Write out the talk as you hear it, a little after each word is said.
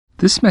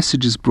This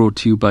message is brought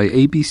to you by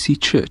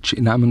ABC Church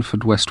in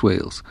Ammanford, West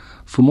Wales.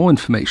 For more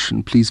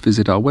information, please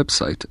visit our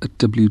website at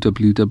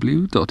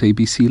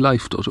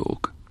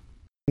www.abclife.org.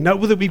 Now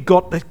that we've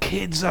got the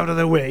kids out of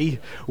the way,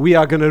 we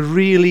are going to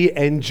really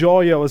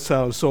enjoy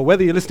ourselves. So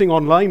whether you're listening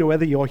online or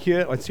whether you're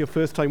here, it's your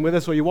first time with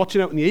us, or you're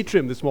watching out in the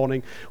atrium this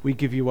morning, we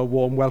give you a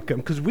warm welcome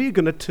because we're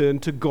going to turn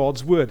to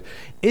God's Word.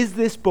 Is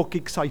this book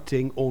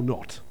exciting or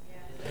not?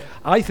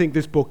 I think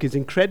this book is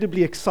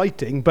incredibly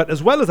exciting, but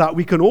as well as that,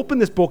 we can open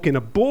this book in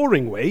a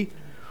boring way,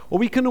 or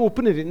we can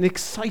open it in an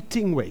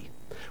exciting way,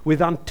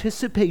 with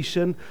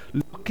anticipation,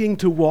 looking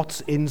to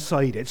what's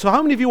inside it. So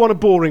how many of you want a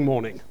boring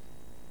morning?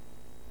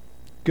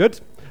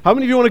 Good. How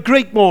many of you want a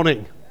great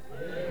morning?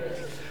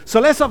 So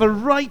let's have a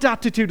right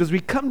attitude as we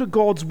come to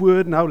God's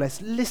Word now.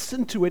 Let's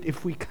listen to it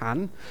if we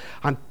can,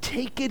 and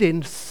take it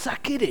in,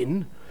 suck it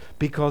in,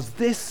 because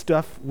this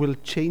stuff will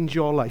change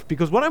your life.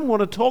 Because what I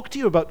want to talk to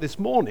you about this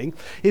morning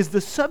is the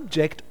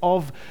subject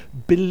of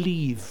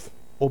believe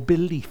or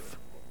belief.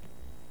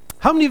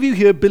 How many of you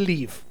here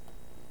believe?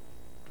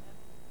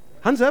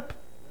 Hands up.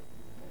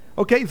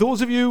 Okay,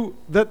 those of you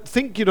that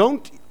think you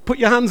don't, put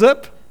your hands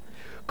up.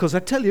 Because I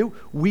tell you,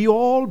 we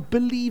all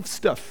believe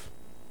stuff,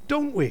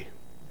 don't we?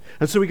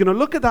 And so we're going to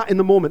look at that in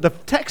a moment. The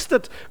text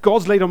that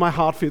God's laid on my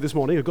heart for you this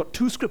morning, I've got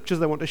two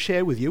scriptures I want to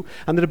share with you,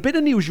 and they're a bit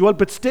unusual,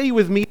 but stay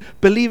with me.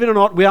 Believe it or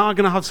not, we are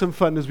going to have some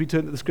fun as we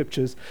turn to the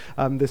scriptures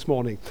this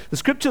morning. The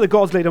scripture that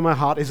God's laid on my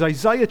heart is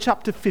Isaiah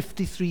chapter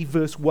 53,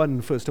 verse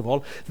 1, first of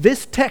all.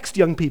 This text,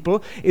 young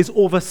people, is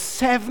over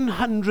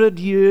 700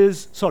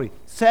 years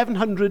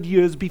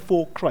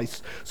before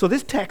Christ. So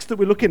this text that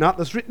we're looking at,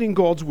 that's written in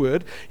God's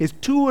Word, is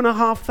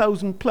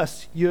 2,500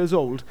 plus years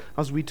old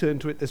as we turn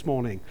to it this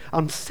morning.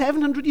 And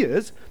 700 years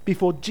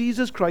before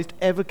Jesus Christ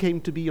ever came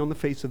to be on the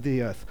face of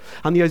the earth.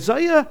 And the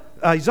Isaiah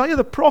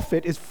the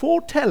prophet is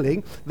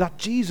foretelling that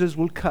Jesus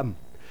will come.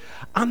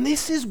 And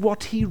this is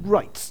what he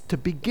writes to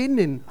begin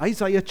in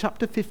Isaiah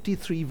chapter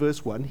 53,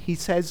 verse 1. He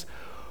says,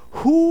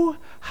 "Who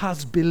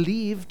has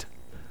believed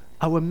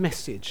our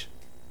message?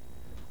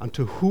 And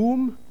to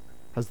whom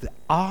has the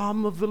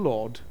arm of the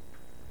Lord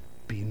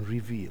been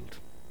revealed?"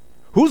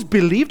 Who's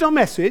believed our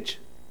message,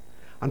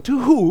 and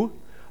to who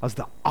has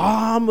the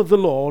arm of the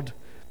Lord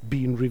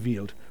been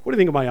revealed? What do you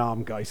think of my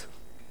arm, guys?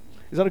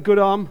 Is that a good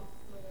arm?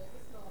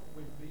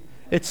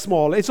 It's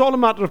small. It's all a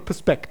matter of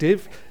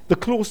perspective. The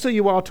closer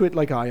you are to it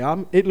like I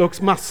am, it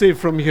looks massive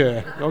from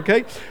here,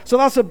 okay? So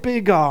that's a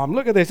big arm.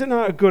 Look at this. Isn't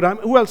that a good arm?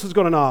 Who else has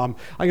got an arm?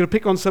 I'm going to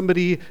pick on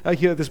somebody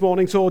here this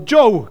morning. So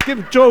Joe,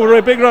 give Joe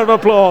a big round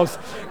of applause.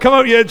 Come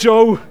out here,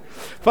 Joe.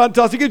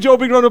 Fantastic. Give Joe a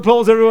big round of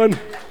applause, everyone.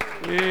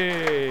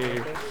 Yay.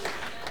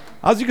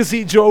 As you can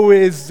see, Joe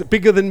is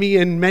bigger than me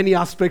in many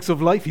aspects of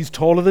life. He's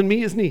taller than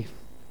me, isn't he?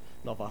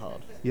 Not that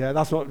hard. Yeah,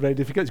 that's not very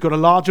difficult. He's got a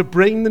larger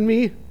brain than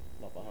me.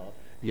 Not that hard.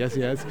 Yes.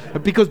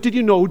 Because did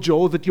you know,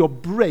 Joe, that your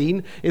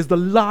brain is the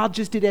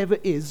largest it ever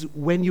is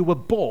when you were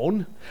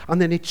born,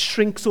 and then it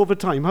shrinks over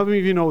time? How many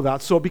of you know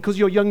that? So because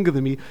you're younger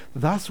than me,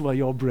 that's why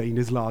your brain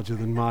is larger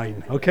than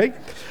mine, okay?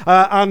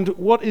 And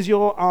what is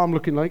your arm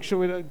looking like?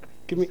 Show it.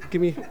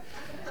 Give me,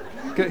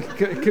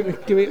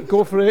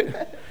 go for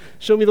it.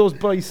 Show me those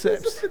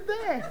biceps.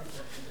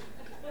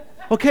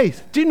 Okay,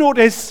 do you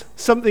notice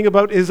something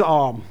about his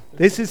arm?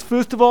 This is,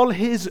 first of all,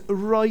 his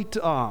right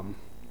arm.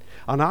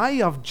 And I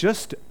have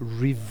just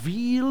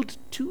revealed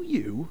to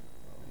you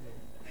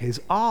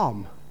his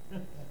arm.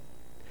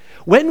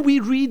 When we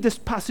read this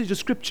passage of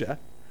Scripture,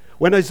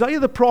 when Isaiah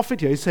the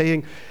prophet here is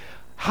saying,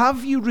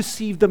 have you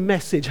received the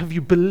message? Have you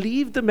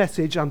believed the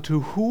message? And to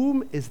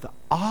whom is the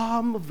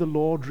arm of the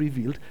Lord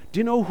revealed? Do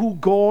you know who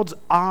God's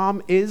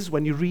arm is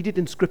when you read it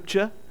in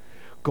Scripture?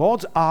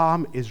 God's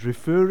arm is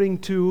referring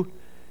to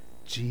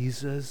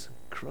Jesus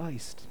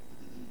Christ.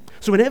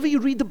 So whenever you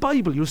read the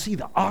Bible, you'll see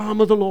the arm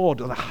of the Lord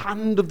or the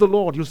hand of the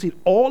Lord. You'll see it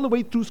all the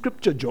way through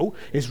Scripture, Joe.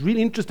 It's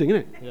really interesting,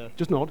 isn't it? Yeah.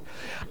 Just nod.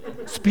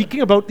 Speaking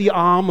about the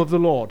arm of the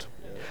Lord.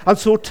 And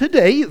so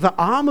today, the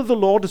arm of the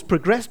Lord has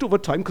progressed over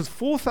time, because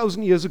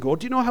 4,000 years ago,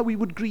 do you know how we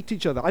would greet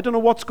each other? I don't know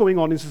what's going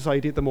on in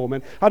society at the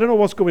moment. I don't know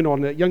what's going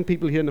on. Young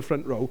people here in the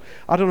front row,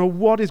 I don't know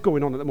what is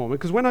going on at the moment,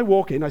 because when I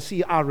walk in, I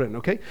see Aaron,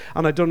 okay?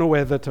 And I don't know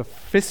whether to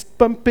fist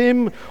bump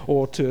him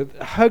or to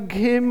hug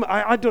him.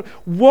 I don't.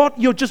 What?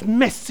 You're just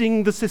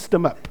messing the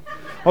system up.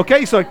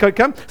 Okay, so I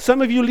come.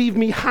 Some of you leave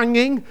me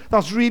hanging.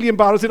 That's really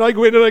embarrassing. I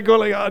go in and I go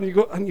like that,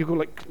 and you go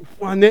like,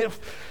 one.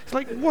 It's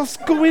like, what's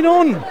going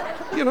on?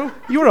 You know,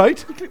 you're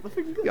right. You click the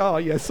finger. Oh,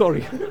 yeah,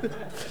 sorry.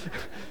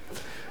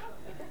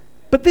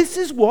 But this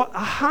is what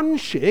a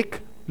handshake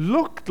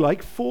looked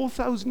like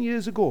 4,000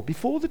 years ago,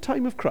 before the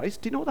time of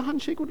Christ. Do you know what the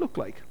handshake would look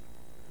like?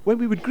 When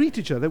we would greet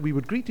each other, we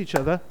would greet each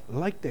other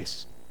like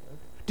this.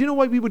 Do you know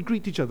why we would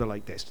greet each other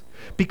like this?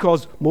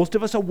 Because most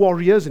of us are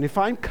warriors, and if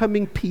I'm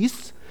coming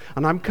peace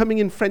and I'm coming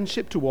in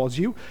friendship towards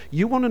you,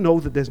 you want to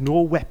know that there's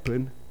no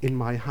weapon in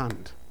my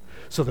hand.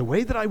 So the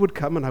way that I would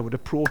come and I would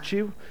approach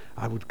you,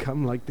 I would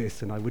come like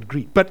this and I would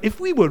greet. But if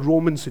we were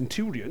Roman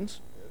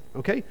centurions,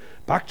 okay,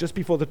 back just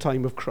before the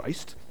time of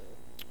Christ,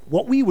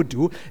 what we would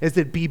do is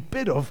there'd be a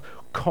bit of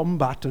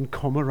combat and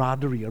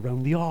camaraderie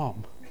around the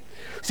arm.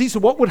 See, so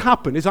what would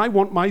happen is I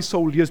want my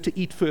soldiers to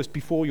eat first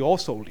before your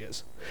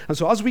soldiers. And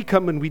so as we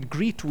come and we'd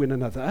greet one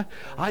another,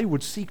 I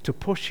would seek to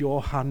push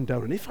your hand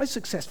down. And if I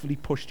successfully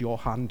pushed your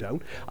hand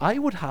down, I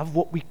would have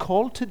what we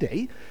call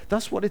today,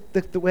 that's what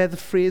where the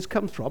phrase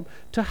comes from,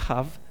 to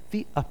have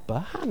the upper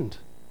hand.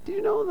 Do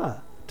you know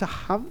that? To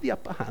have the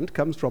upper hand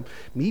comes from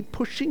me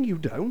pushing you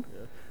down.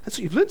 Yeah. And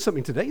so you've learned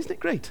something today, isn't it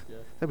great? Yeah.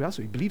 There we are,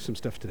 so you believe some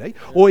stuff today.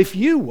 Yeah. Or if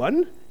you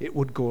won, it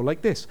would go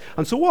like this.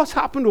 And so what's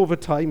happened over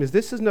time is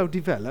this has now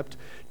developed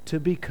to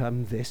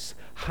become this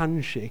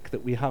handshake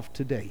that we have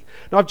today.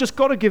 Now, I've just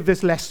got to give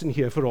this lesson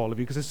here for all of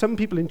you, because there's some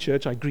people in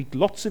church, I greet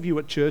lots of you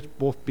at church,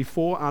 both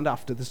before and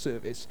after the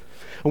service.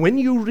 And when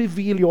you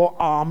reveal your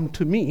arm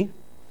to me,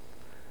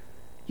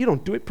 you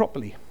don't do it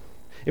properly.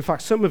 In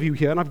fact, some of you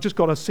here, and I've just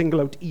got to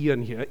single out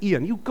Ian here.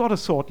 Ian, you've got to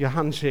sort your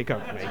handshake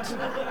out, mate.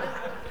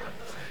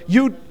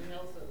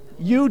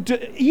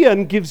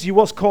 Ian gives you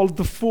what's called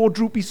the 4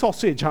 droopy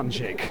sausage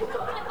handshake.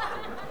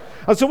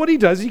 And so what he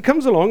does, he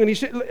comes along and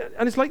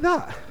and it's like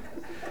that.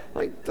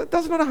 Like,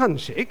 that's not a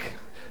handshake.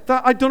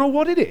 I don't know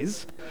what it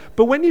is.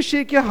 But when you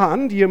shake your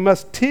hand, you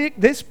must take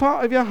this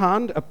part of your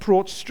hand,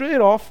 approach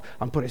straight off,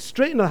 and put it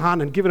straight in the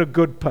hand and give it a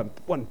good pump.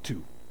 1,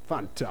 2.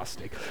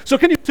 Fantastic. So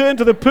can you turn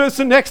to the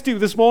person next to you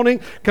this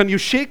morning? Can you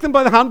shake them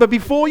by the hand? But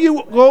before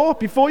you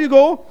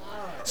go,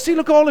 see,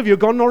 look, all of you are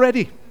gone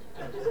already.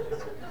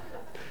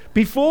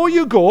 Before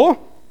you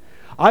go,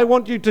 I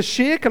want you to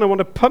shake and I want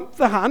to pump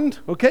the hand.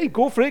 Okay,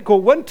 go for it. Go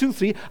 1, 2,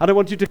 3. And I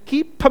want you to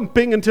keep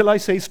pumping until I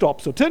say stop.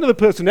 So turn to the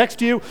person next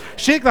to you,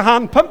 shake the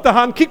hand, pump the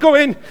hand, keep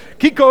going,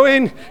 keep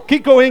going,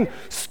 keep going,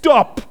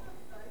 stop.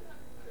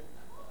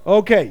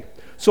 Okay,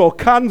 so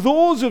can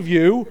those of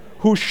you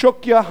who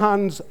shook your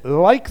hands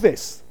like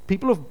this,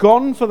 people who've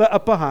gone for the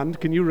upper hand,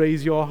 can you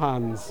raise your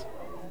hands?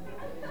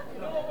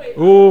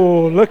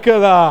 Oh, look at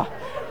that.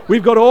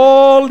 We've got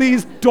all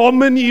these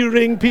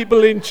domineering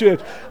people in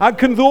church. And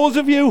can those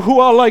of you who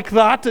are like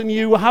that and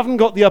you haven't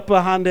got the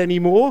upper hand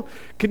anymore,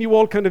 can you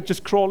all kind of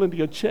just crawl into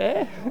your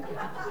chair?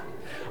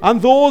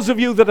 And those of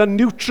you that are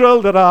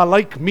neutral, that are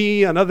like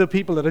me and other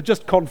people that are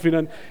just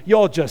confident,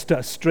 you're just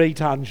a straight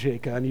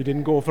handshaker and you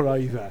didn't go for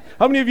either.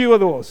 How many of you are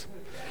those?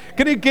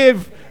 Can you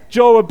give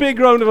Joe a big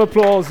round of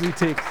applause as he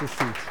takes the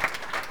seat?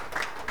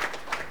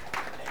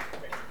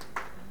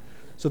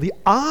 So the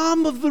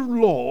arm of the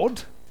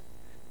Lord,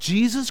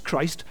 Jesus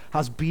Christ,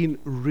 has been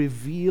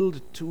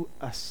revealed to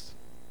us.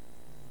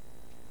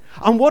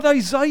 And what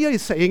Isaiah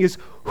is saying is,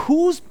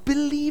 who's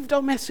believed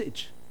our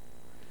message?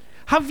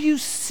 Have you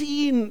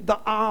seen the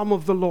arm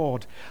of the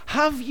Lord?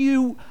 Have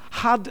you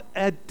had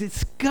a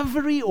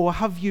discovery, or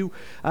have you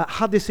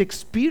had this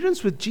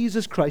experience with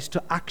Jesus Christ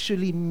to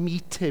actually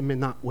meet him in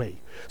that way?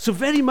 So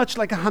very much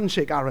like a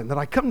handshake, Aaron, that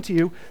I come to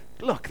you,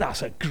 look,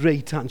 that's a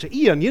great handshake.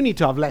 Ian, you need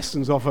to have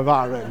lessons off of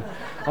Aaron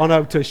on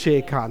how to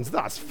shake hands.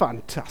 That's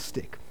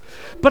fantastic.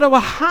 But our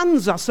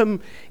hands are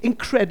some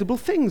incredible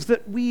things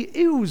that we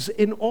use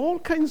in all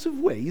kinds of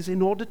ways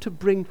in order to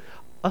bring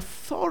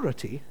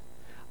authority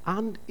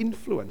and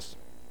influence.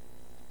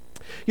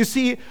 You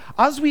see,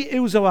 as we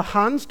use our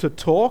hands to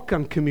talk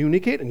and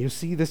communicate, and you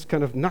see this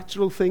kind of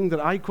natural thing that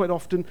I quite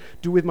often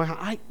do with my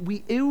hand,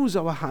 we use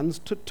our hands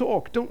to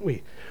talk, don't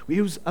we? We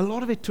use a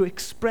lot of it to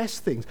express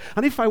things.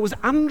 And if I was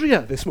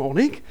Andrea this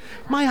morning,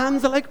 my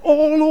hands are like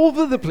all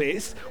over the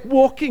place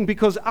walking,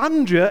 because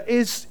Andrea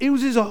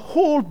uses her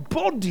whole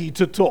body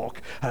to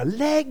talk, her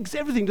legs,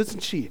 everything,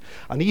 doesn't she?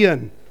 And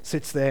Ian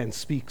sits there and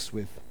speaks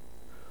with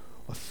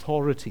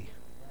authority.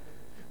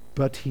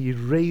 But he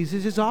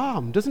raises his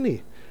arm, doesn't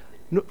he?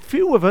 No,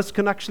 few of us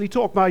can actually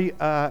talk.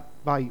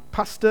 My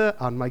pastor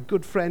and my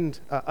good friend,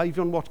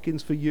 Ivan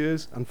Watkins for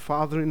years, and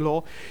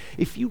father-in-law,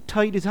 if you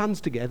tied his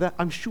hands together,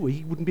 I'm sure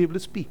he wouldn't be able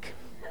to speak.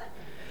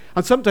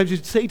 And sometimes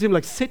you'd say to him,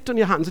 like, sit on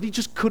your hands, and he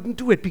just couldn't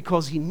do it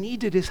because he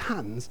needed his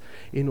hands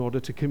in order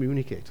to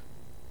communicate.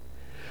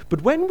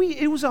 But when we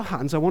use our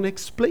hands, I want to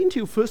explain to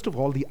you, first of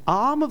all, the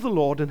arm of the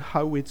Lord and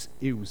how it's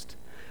used,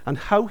 and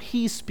how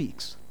he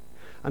speaks,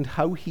 and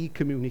how he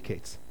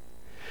communicates.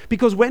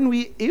 Because when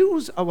we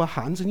use our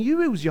hands, and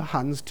you use your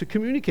hands to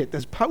communicate,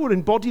 there's power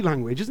in body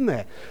language, isn't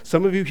there?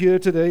 Some of you here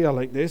today are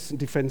like this,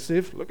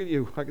 defensive. Look at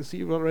you. I can see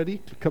you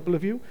already. A couple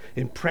of you.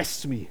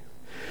 Impress me.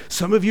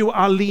 Some of you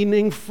are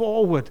leaning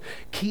forward,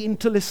 keen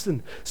to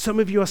listen. Some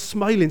of you are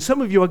smiling. Some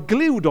of you are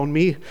glued on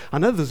me,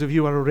 and others of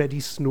you are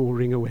already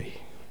snoring away.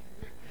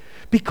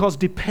 Because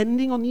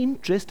depending on the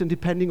interest and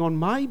depending on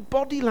my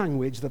body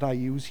language that I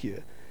use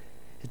here,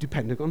 is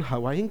depending on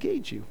how I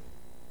engage you.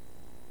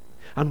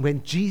 And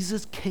when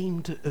Jesus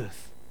came to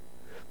earth,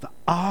 the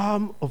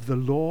arm of the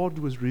Lord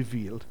was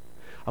revealed.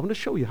 I want to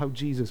show you how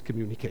Jesus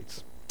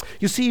communicates.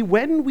 You see,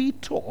 when we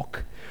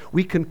talk,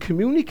 we can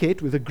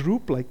communicate with a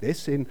group like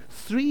this in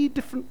 3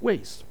 different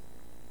ways.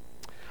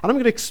 And I'm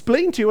going to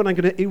explain to you, and I'm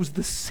going to use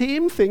the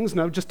same things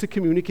now just to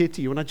communicate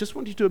to you. And I just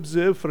want you to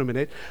observe for a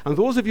minute. And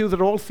those of you that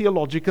are all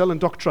theological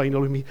and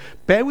doctrinal with me,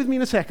 bear with me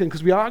in a second,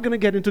 because we are going to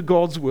get into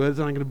God's words,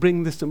 and I'm going to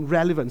bring this some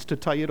relevance to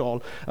tie it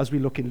all as we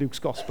look in Luke's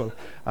Gospel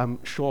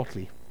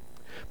shortly.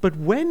 But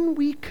when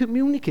we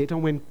communicate,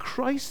 and when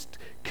Christ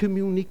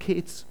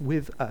communicates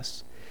with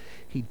us,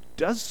 he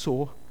does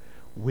so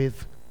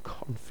with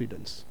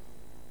confidence.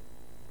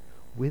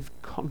 With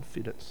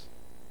confidence.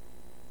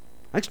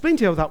 I'll explain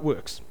to you how that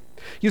works.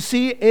 You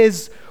see,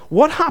 is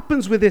what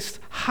happens with this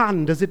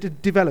hand as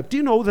it develops. Do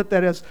you know that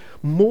there is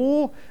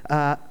more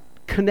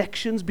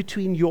connections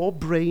between your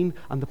brain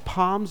and the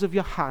palms of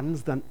your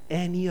hands than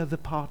any other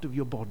part of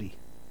your body?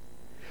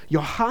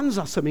 Your hands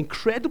are some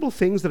incredible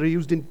things that are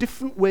used in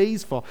different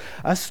ways for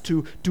us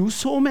to do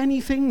so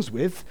many things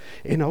with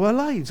in our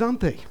lives, aren't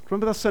they?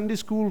 Remember that Sunday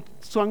school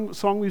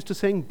song we used to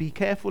sing, "Be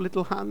careful,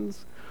 little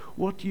hands,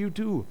 what you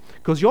do."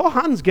 Because your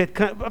hands get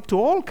up to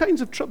all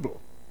kinds of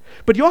trouble.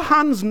 But your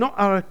hands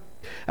are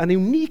an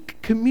unique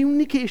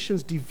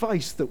communications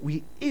device that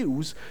we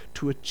use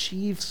to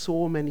achieve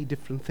so many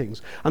different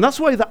things. And that's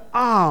why the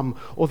arm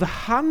or the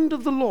hand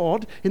of the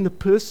Lord in the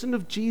person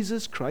of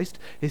Jesus Christ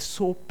is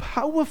so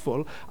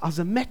powerful as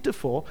a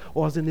metaphor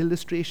or as an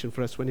illustration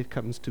for us when it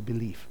comes to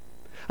belief.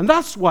 And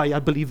that's why I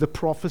believe the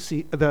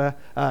prophecy,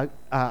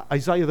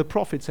 Isaiah the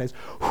prophet says,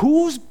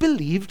 "Who's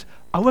believed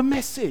our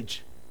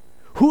message?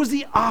 Who's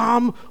the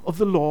arm of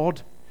the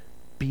Lord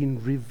been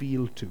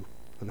revealed to?"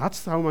 And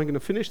that's how I'm going to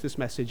finish this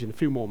message in a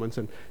few moments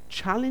and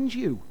challenge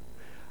you.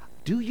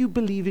 Do you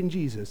believe in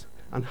Jesus?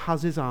 And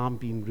has his arm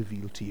been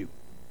revealed to you?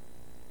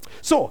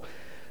 So,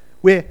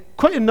 we're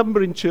quite a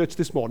number in church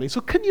this morning.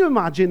 So can you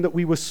imagine that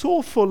we were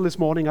so full this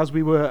morning, as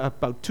we were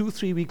about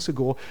 2-3 weeks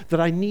ago, that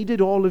I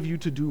needed all of you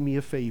to do me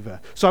a favor.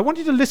 So I want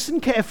you to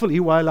listen carefully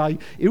while I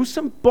use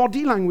some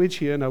body language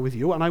here now with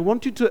you, and I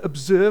want you to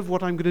observe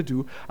what I'm going to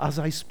do as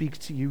I speak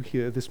to you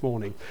here this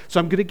morning. So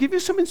I'm going to give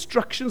you some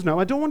instructions now.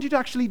 I don't want you to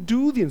actually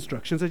do the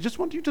instructions. I just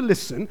want you to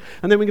listen,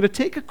 and then we're going to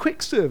take a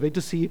quick survey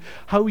to see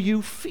how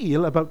you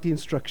feel about the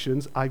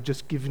instructions I've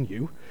just given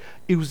you,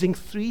 using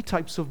 3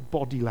 types of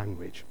body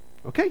language.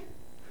 Okay?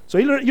 So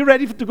you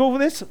ready to go for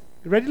this?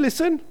 You ready to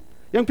listen?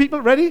 Young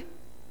people, ready?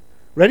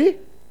 Ready?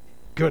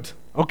 Good.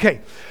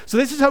 Okay. So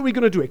this is how we're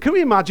going to do it. Can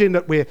we imagine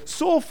that we're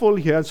so full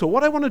here? And so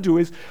what I want to do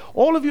is,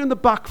 all of you in the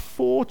back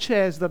 4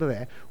 chairs that are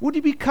there, would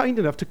you be kind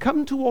enough to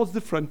come towards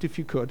the front if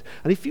you could?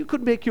 And if you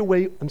could make your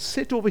way and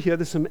sit over here,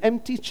 there's some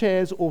empty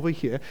chairs over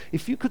here.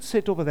 If you could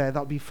sit over there, that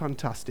would be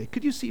fantastic.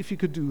 Could you see if you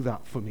could do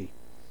that for me?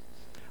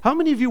 How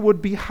many of you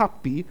would be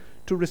happy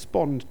to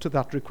respond to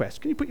that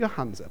request? Can you put your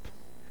hands up?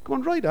 Come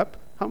on, right up.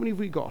 How many have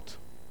we got?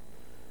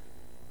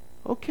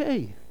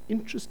 Okay,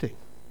 interesting.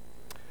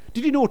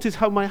 Did you notice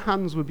how my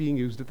hands were being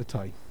used at the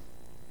time?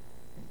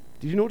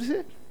 Did you notice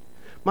it?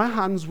 My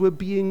hands were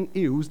being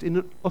used in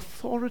an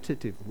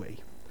authoritative way.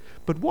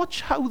 But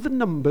watch how the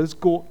numbers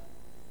go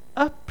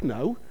up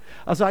now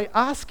as I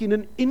ask in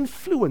an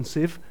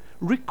influencive,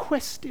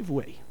 requestive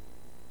way.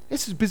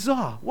 This is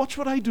bizarre. Watch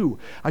what I do.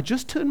 I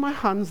just turn my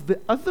hands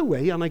the other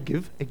way and I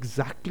give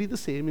exactly the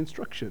same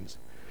instructions.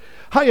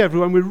 Hi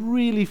everyone, we're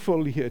really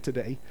full here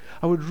today.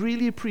 I would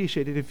really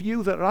appreciate it if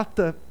you that are at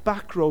the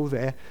back row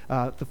there,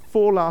 the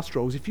 4 last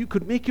rows, if you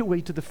could make your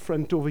way to the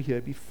front over here.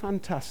 It'd be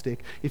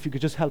fantastic if you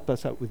could just help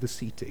us out with the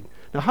seating.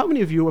 Now, how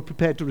many of you are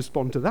prepared to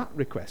respond to that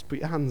request? Put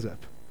your hands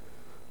up.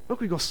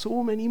 Look, we've got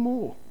so many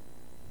more.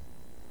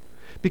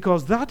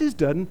 Because that is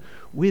done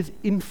with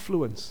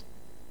influence.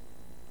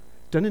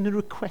 Done in a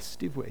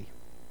requestive way.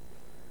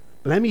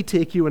 But let me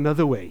take you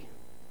another way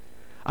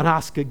and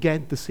ask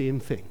again the same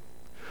thing.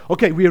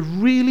 Okay, we are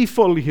really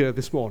full here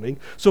this morning.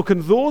 So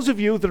can those of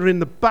you that are in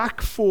the back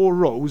 4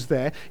 rows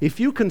there, if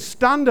you can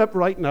stand up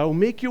right now,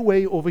 make your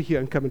way over here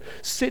and come and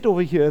sit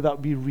over here, that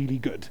would be really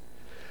good.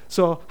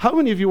 So how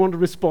many of you want to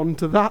respond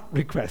to that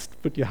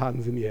request? Put your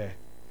hands in the air.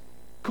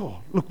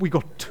 God, look, we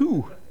got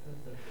 2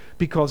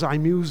 because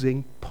I'm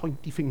using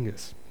pointy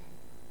fingers.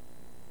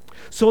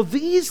 So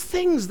these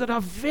things that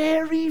are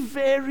very,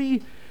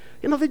 very,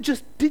 they're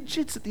just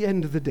digits at the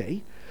end of the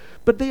day,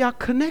 but they are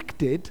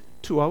connected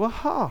to our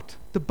heart.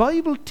 The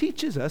Bible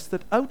teaches us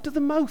that out of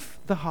the mouth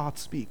the heart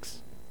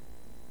speaks.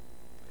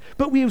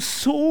 But we have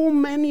so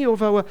many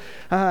of our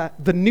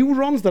the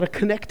neurons that are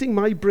connecting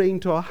my brain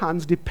to our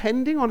hands,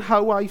 depending on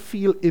how I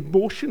feel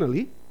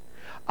emotionally.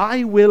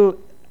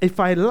 If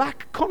I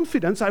lack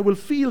confidence, I will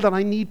feel that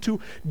I need to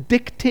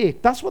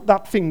dictate. That's what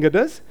that finger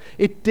does.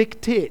 It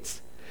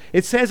dictates.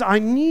 It says, I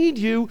need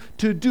you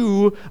to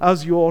do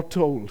as you're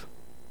told.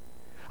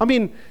 I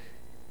mean,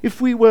 if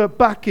we were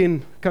back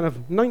in kind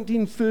of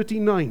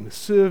 1939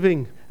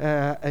 serving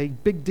a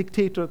big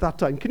dictator at that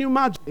time, can you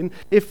imagine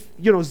if,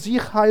 Sieg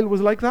Heil was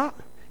like that?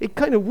 It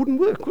kind of wouldn't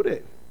work, would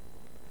it?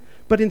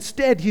 But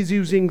instead, he's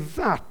using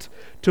that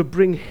to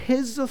bring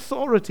his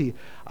authority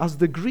as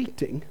the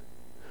greeting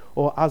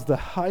or as the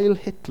Heil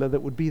Hitler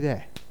that would be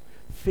there,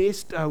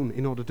 face down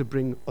in order to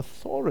bring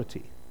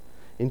authority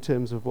in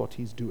terms of what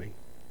he's doing.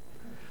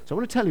 So I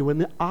want to tell you, when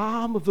the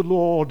arm of the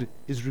Lord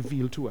is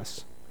revealed to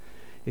us,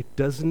 It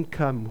doesn't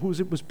come. Who's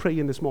it was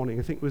praying this morning?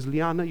 I think it was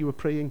Liana, you were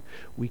praying.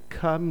 We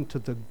come to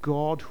the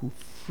God who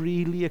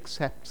freely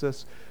accepts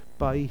us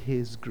by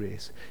his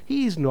grace.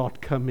 He's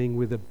not coming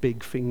with a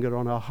big finger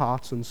on our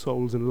hearts and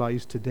souls and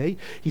lives today.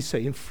 He's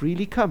saying,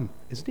 freely come,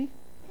 isn't he?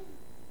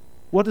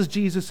 What does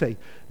Jesus say?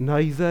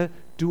 Neither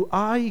do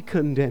I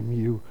condemn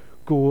you.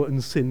 Go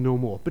and sin no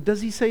more. But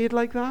does he say it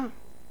like that?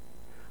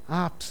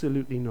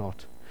 Absolutely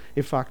not.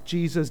 In fact,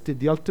 Jesus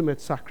did the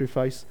ultimate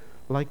sacrifice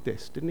like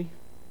this, didn't he?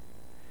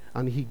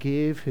 And he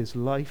gave his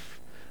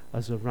life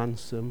as a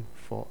ransom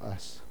for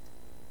us.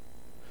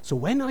 So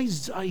when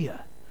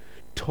Isaiah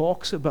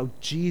talks about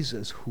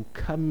Jesus who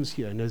comes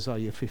here in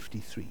Isaiah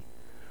 53,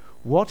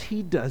 what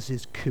he does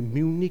is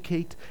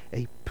communicate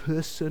a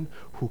person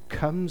who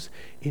comes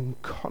in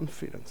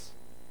confidence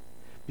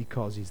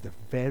because he's the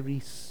very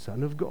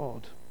Son of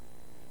God.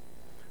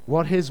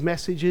 What his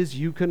message is,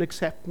 you can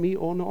accept me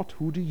or not.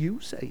 Who do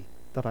you say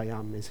that I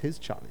am, is his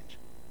challenge.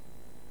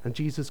 And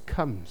Jesus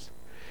comes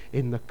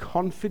in the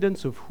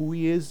confidence of who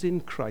he is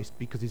in Christ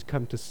because he's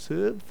come to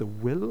serve the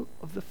will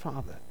of the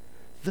Father.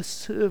 The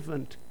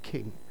servant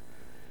king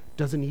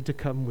doesn't need to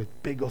come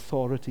with big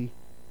authority,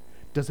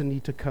 doesn't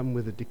need to come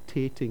with a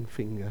dictating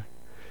finger,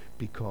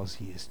 because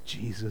he is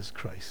Jesus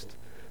Christ,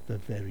 the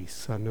very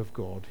Son of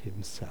God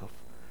himself.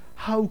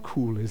 How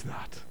cool is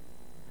that?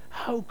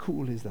 How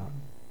cool is that?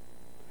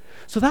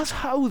 So that's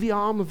how the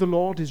arm of the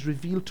Lord is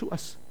revealed to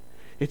us.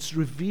 It's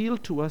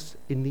revealed to us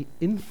in the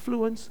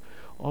influence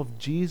of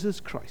Jesus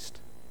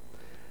Christ.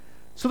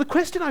 So the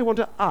question I want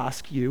to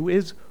ask you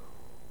is,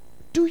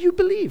 do you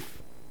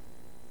believe?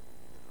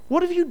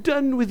 What have you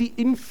done with the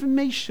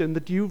information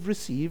that you've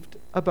received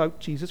about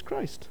Jesus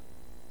Christ?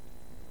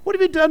 What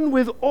have you done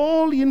with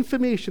all the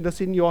information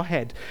that's in your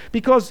head?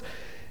 Because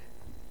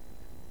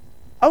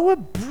our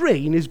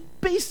brain is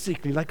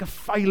basically like a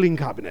filing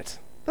cabinet.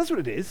 That's what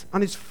it is.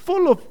 And it's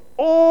full of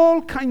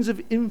all kinds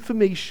of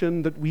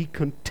information that we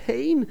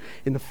contain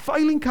in the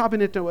filing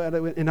cabinet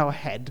in our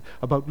head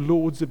about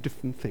loads of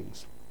different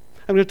things.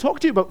 I'm going to talk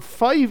to you about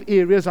 5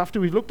 areas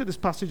after we've looked at this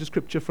passage of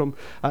scripture from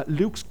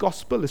Luke's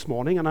gospel this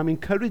morning, and I'm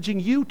encouraging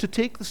you to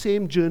take the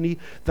same journey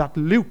that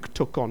Luke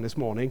took on this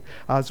morning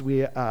as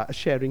we're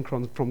sharing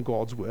from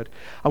God's word.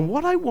 And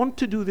what I want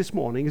to do this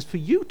morning is for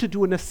you to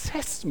do an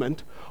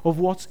assessment of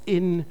what's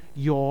in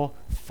your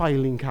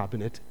filing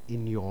cabinet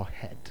in your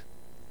head.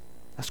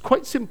 That's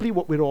quite simply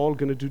what we're all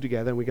going to do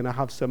together, and we're going to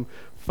have some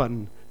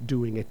fun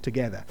doing it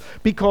together.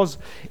 Because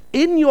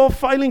in your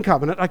filing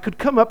cabinet, I could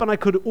come up and I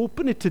could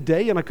open it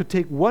today, and I could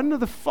take one of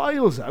the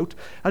files out,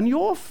 and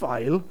your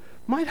file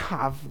might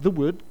have the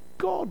word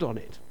God on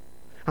it.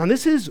 And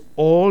this is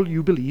all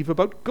you believe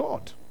about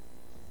God.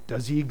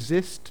 Does he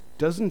exist?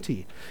 Doesn't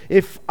he?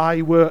 If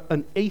I were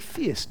an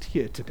atheist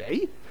here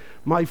today,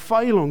 my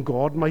file on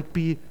God might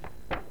be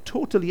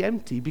totally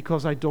empty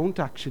because I don't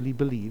actually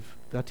believe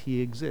that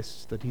he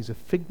exists, that he's a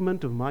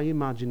figment of my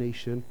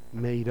imagination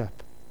made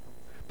up.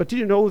 But did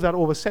you know that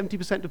over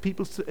 70% of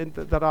people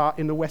that are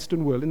in the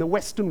Western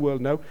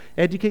world now,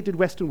 educated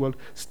Western world,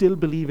 still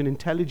believe in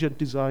intelligent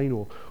design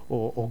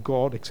or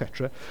God,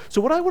 etc.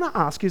 So what I want to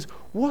ask is,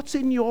 what's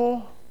in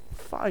your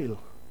file?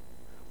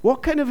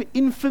 What kind of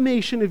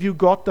information have you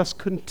got that's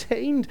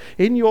contained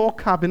in your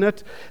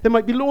cabinet? There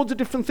might be loads of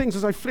different things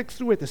as I flick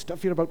through it. There's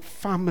stuff here about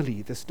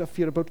family. There's stuff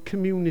here about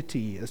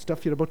community. There's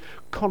stuff here about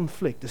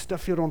conflict. There's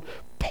stuff here on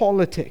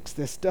politics.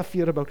 There's stuff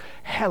here about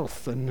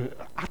health and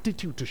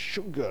attitude to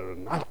sugar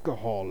and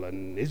alcohol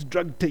and is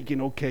drug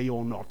taking okay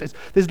or not.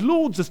 There's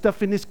loads of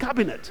stuff in this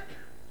cabinet.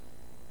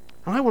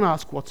 And I want to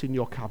ask what's in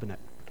your cabinet.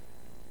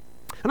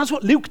 And that's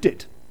what Luke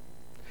did.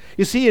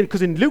 You see,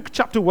 because in Luke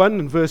chapter 1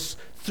 and verse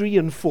 3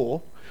 and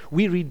 4,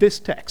 we read this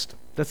text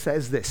that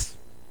says this.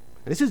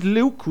 And this is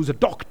Luke, who's a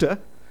doctor,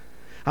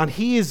 and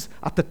he is,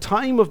 at the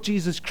time of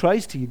Jesus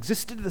Christ, he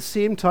existed at the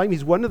same time.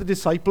 He's one of the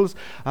disciples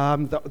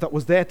that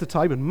was there at the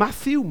time. And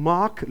Matthew,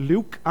 Mark,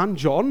 Luke, and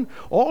John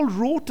all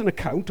wrote an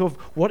account of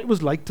what it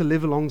was like to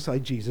live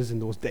alongside Jesus in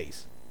those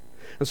days.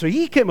 And so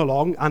he came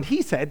along and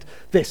he said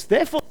this: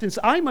 therefore, since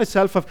I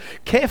myself have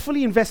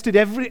carefully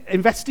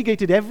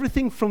investigated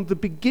everything from the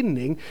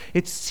beginning,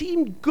 it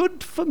seemed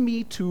good for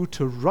me to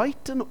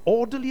write an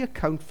orderly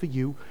account for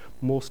you,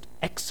 most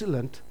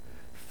excellent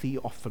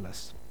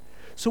Theophilus.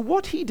 So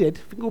what he did,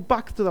 if we can go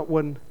back to that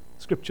one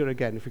scripture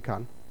again, if we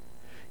can,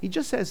 he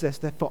just says this: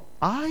 therefore,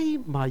 I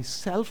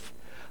myself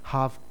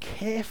have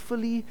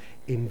carefully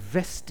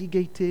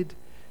investigated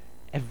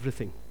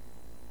everything.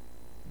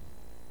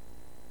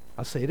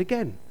 I'll say it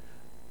again.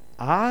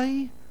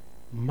 I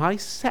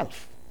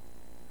myself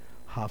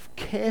have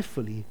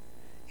carefully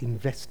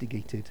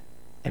investigated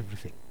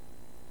everything.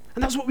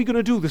 And that's what we're going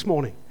to do this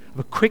morning. Have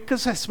a quick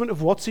assessment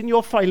of what's in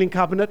your filing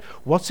cabinet,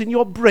 what's in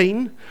your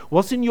brain,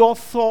 what's in your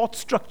thought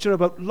structure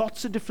about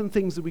lots of different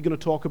things that we're going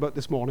to talk about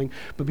this morning.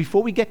 But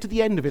before we get to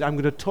the end of it, I'm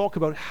going to talk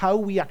about how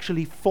we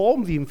actually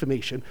form the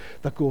information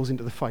that goes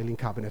into the filing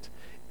cabinet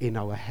in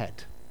our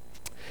head.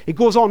 It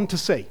goes on to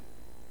say,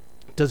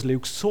 does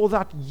Luke, so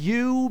that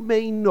you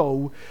may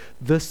know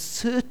the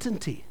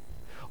certainty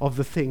of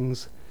the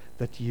things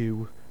that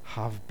you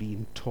have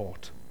been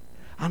taught.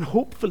 And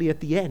hopefully at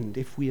the end,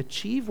 if we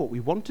achieve what we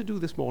want to do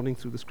this morning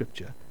through the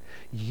scripture,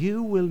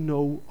 you will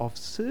know of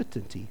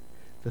certainty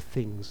the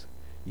things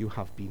you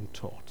have been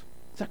taught.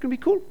 Is that going to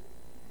be cool?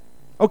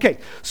 Okay,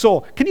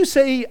 so can you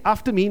say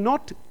after me,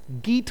 not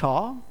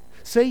guitar,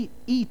 say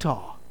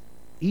etar.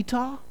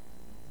 Etar?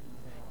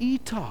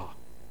 Etar.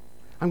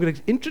 I'm going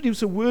to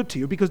introduce a word to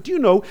you because do you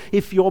know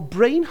if your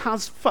brain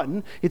has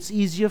fun, it's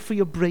easier for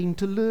your brain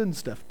to learn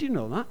stuff. Do you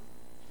know that?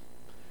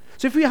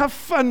 So if we have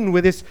fun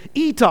with this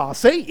etar,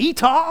 say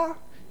etar.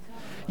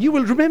 You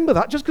will remember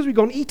that just because we've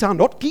gone etar,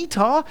 not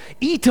guitar.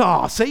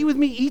 Etar. Say with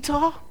me,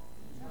 etar.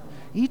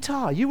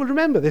 Etar. You will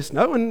remember this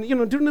now. And,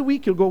 during the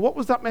week you'll go, what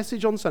was that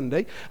message on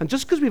Sunday? And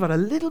just because we've had a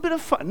little bit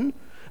of fun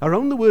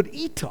around the word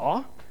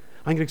etar,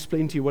 I'm going to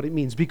explain to you what it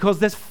means. Because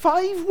there's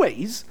 5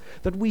 ways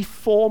that we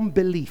form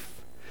belief.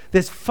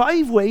 There's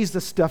 5 ways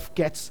the stuff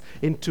gets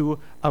into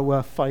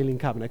our filing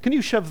cabinet. Can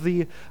you shove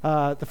the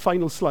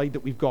final slide that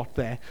we've got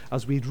there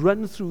as we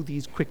run through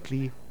these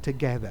quickly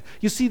together?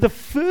 You see, the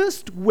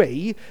first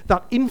way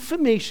that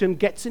information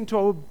gets into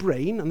our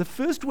brain, and the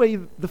first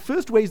ways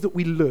that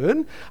we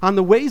learn, and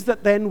the ways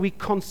that then we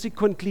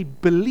consequently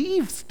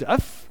believe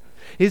stuff,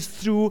 is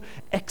through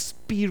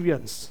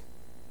experience.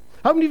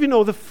 How many of you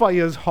know the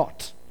fire's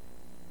hot?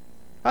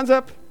 Hands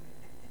up.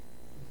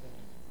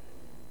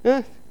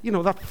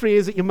 That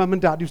phrase that your mum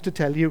and dad used to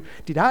tell you,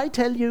 did I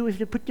tell you if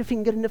you put your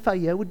finger in the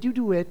fire, would you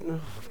do it? Oh,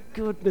 for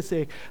goodness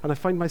sake. And I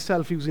find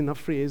myself using that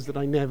phrase that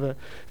I never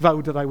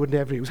vowed that I would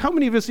never use. How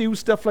many of us use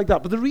stuff like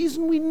that? But the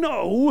reason we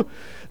know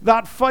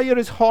that fire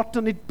is hot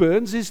and it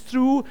burns is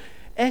through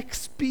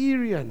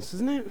experience,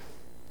 isn't it?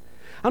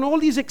 And all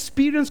these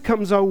experience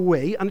comes our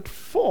way and it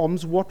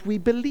forms what we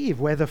believe,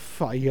 whether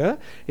fire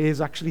is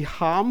actually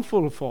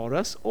harmful for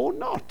us or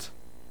not.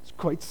 It's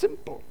quite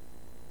simple.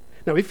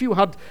 Now, if you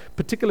had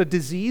particular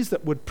disease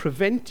that would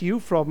prevent you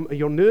from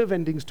your nerve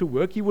endings to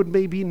work, you would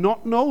maybe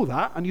not know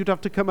that, and you'd have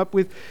to come up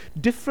with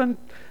different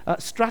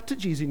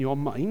strategies in your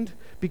mind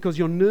because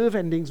your nerve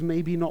endings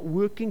may be not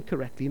working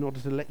correctly in order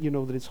to let you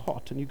know that it's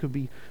hot, and you could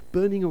be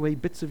burning away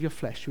bits of your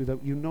flesh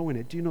without you knowing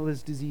it. Do you know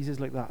there's diseases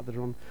like that that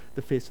are on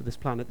the face of this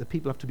planet that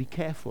people have to be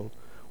careful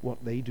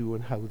what they do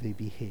and how they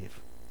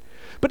behave?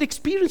 But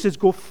experiences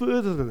go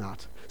further than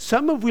that.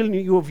 Some of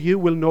you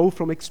will know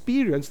from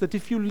experience that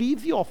if you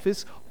leave the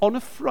office on a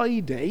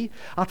Friday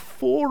at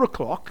 4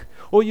 o'clock,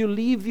 or you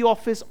leave the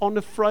office on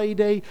a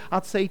Friday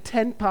at, say,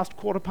 10 past,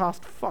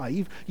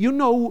 5:15, you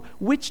know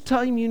which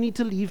time you need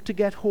to leave to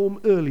get home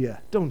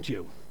earlier, don't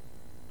you?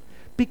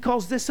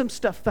 Because there's some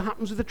stuff that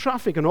happens with the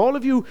traffic. And all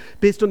of you,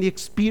 based on the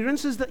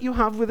experiences that you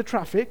have with the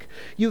traffic,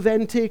 you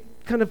then take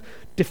kind of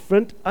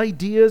different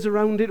ideas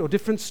around it or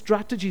different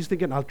strategies,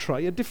 thinking, I'll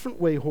try a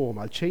different way home.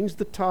 I'll change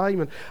the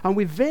time. And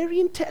we're very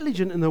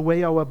intelligent in the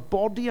way our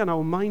body and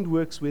our mind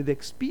works with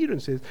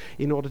experiences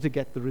in order to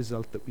get the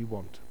result that we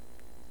want.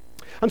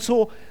 And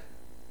so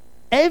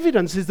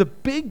evidence is the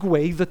big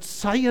way that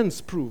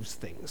science proves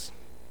things.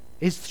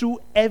 Is through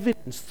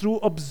evidence, through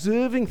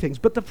observing things.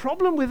 But the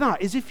problem with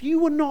that is if you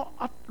were not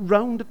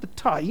around at the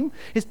time,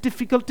 it's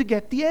difficult to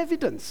get the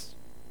evidence.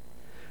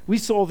 We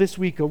saw this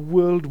week a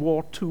World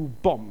War II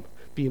bomb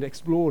being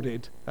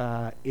exploded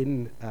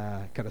in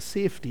kind of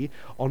safety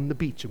on the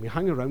beach, and we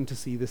hung around to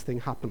see this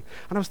thing happen.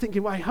 And I was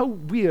thinking, why, how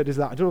weird is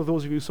that? I don't know if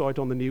those of you who saw it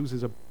on the news.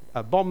 There's a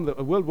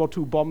World War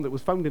II bomb that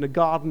was found in a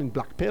garden in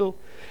Blackpill,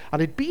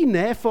 and it'd been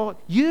there for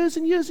years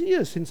and years and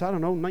years, since, I don't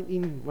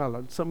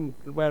know,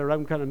 somewhere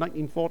around kind of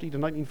 1940 to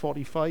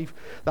 1945.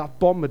 That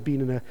bomb had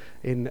been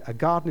in a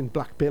garden in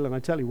Blackpill, and I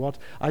tell you what,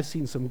 I've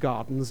seen some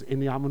gardens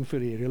in the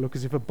Ammanford area look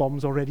as if a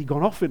bomb's already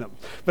gone off in them.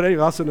 But anyway,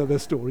 that's another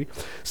story.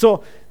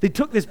 So they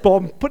took this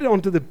bomb, put it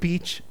onto the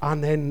beach,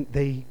 and then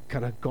they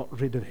kind of got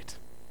rid of it.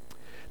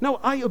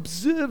 Now, I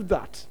observed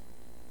that.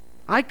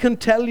 I can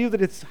tell you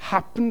that it's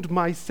happened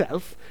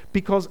myself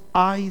because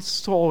I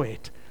saw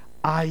it.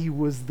 I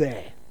was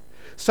there.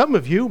 Some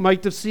of you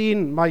might have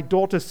seen my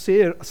daughter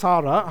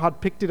Sarah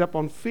had picked it up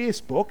on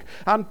Facebook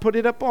and put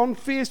it up on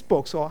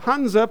Facebook. So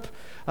hands up,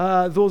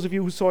 those of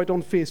you who saw it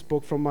on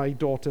Facebook from my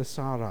daughter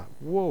Sarah.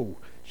 Whoa,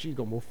 she's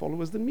got more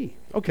followers than me.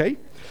 Okay.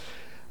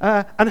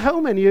 And how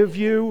many of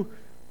you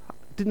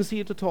didn't see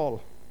it at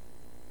all?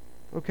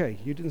 Okay,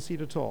 you didn't see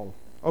it at all.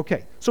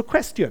 Okay, so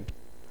question.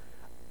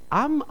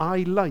 Am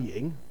I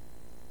lying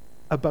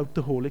about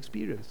the whole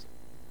experience?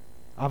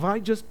 Have I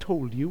just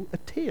told you a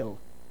tale?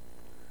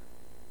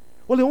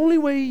 Well, the only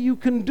way you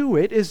can do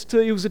it is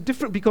to use a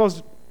different,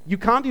 because you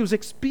can't use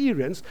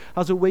experience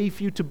as a way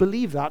for you to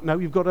believe that. Now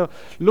you've got to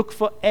look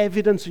for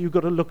evidence, or you've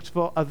got to look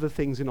for other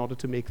things in order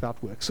to make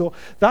that work. So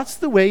that's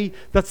the way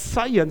that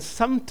science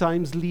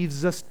sometimes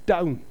leaves us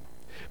down.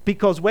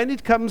 Because when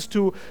it comes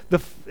to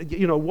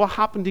what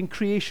happened in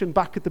creation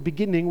back at the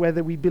beginning,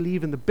 whether we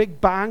believe in the Big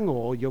Bang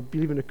or you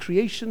believe in a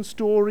creation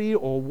story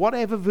or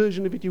whatever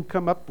version of it you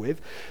come up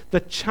with, the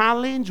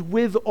challenge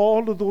with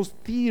all of those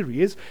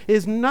theories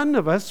is none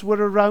of us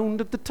were around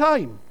at the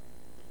time.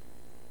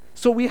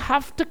 So we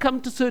have to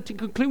come to certain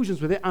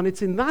conclusions with it, and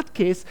it's in that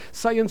case,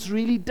 science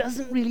really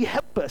doesn't really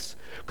help us.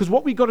 Because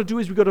what we've got to do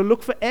is we've got to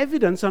look for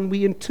evidence, and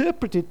we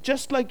interpret it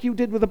just like you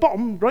did with the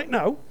bomb right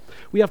now.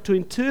 We have to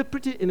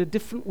interpret it in a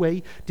different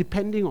way,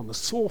 depending on the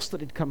source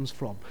that it comes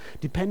from,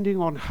 depending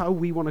on how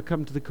we want to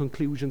come to the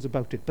conclusions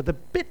about it. But the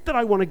bit that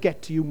I want to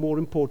get to you more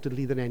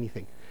importantly than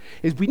anything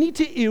is we need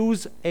to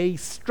use a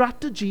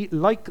strategy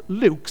like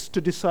Luke's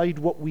to decide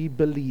what we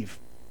believe.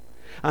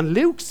 And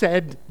Luke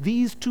said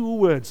these two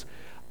words,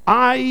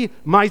 I,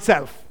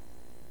 myself.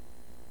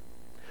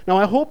 Now,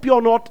 I hope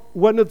you're not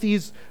one of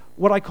these,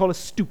 what I call a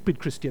stupid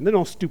Christian. There are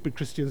no stupid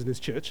Christians in this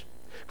church.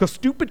 Because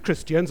stupid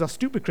Christians are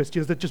stupid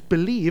Christians that just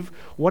believe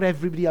what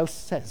everybody else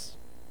says.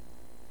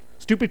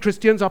 Stupid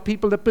Christians are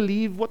people that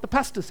believe what the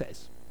pastor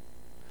says.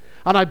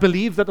 And I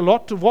believe that a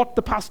lot of what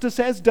the pastor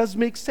says does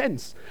make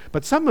sense.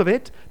 But some of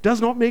it does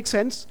not make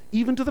sense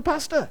even to the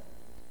pastor.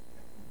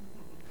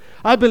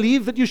 I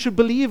believe that you should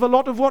believe a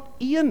lot of what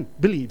Ian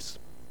believes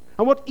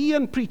and what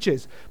Ian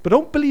preaches. But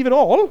don't believe it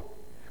all,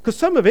 because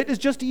some of it is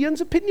just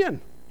Ian's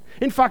opinion.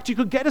 In fact, you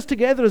could get us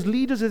together as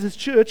leaders of this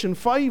church, and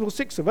 5 or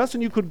 6 of us,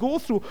 and you could go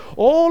through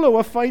all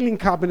our filing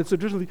cabinets,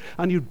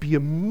 and you'd be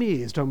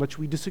amazed how much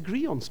we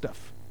disagree on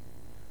stuff.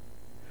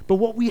 But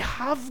what we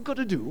have got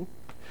to do,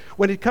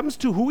 when it comes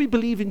to who we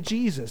believe in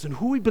Jesus, and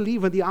who we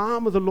believe when the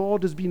arm of the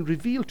Lord has been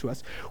revealed to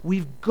us,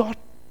 we've got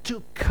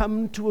to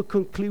come to a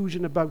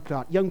conclusion about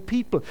that. Young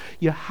people,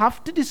 you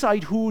have to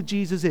decide who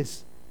Jesus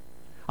is.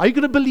 Are you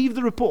going to believe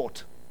the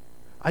report?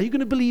 Are you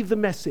going to believe the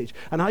message?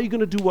 And are you going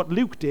to do what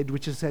Luke did,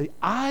 which is say,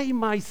 I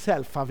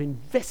myself have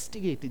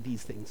investigated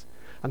these things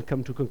and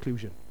come to a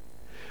conclusion?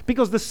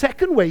 Because the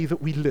second way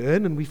that we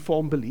learn and we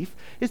form belief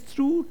is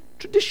through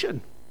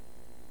tradition.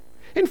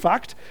 In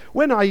fact,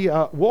 when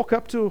I walk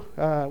up to,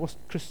 what's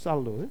Chris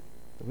Saldo? There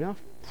we are.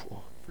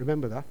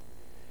 Remember that.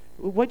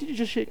 Why did you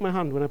just shake my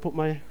hand when I put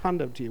my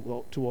hand out to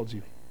you, towards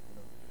you?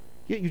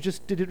 Yeah, you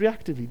just did it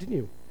reactively, didn't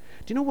you?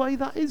 Do you know why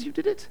that is you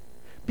did it?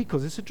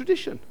 Because it's a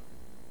tradition.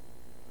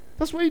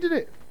 That's why you did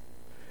it.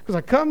 Because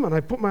I come and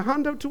I put my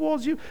hand out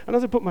towards you, and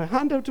as I put my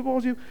hand out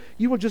towards you,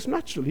 you will just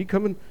naturally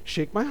come and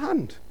shake my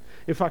hand.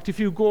 In fact, if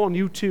you go on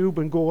YouTube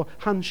and go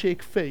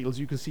handshake fails,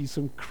 you can see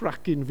some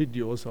cracking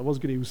videos. I was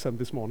going to use some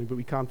this morning, but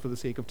we can't for the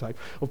sake of time,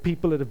 of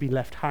people that have been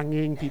left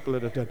hanging, people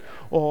that have done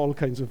all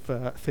kinds of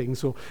things.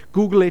 So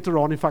Google later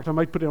on. In fact, I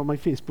might put it on my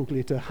Facebook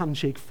later,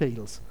 handshake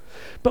fails.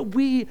 But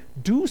we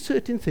do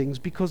certain things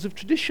because of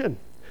tradition.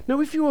 Now,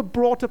 if you were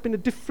brought up in a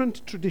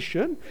different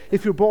tradition,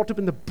 if you were brought up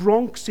in the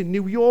Bronx in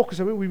New York or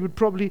something, we would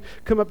probably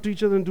come up to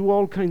each other and do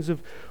all kinds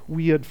of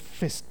weird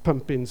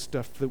fist-pumping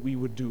stuff that we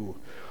would do.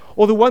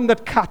 Or the one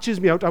that catches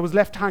me out, I was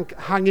left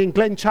hanging.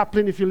 Glenn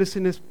Chaplin, if you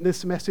listen to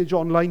this message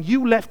online,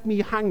 you left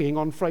me hanging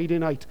on Friday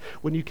night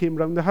when you came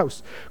round the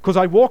house. Because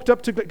I walked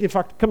up to, in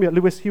fact, come here,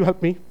 Lewis, you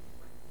help me.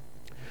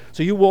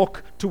 So you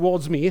walk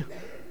towards me,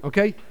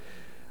 okay?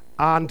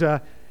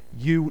 And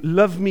you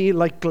love me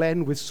like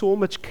Glenn with so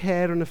much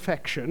care and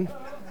affection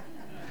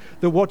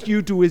that what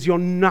you do is your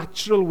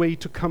natural way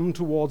to come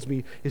towards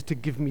me is to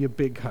give me a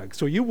big hug.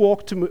 So you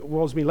walk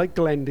towards me like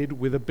Glenn did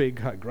with a big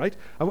hug, right?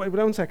 Wait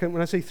 1 second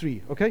when I say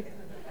 3, okay?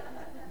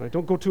 Right,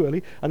 don't go too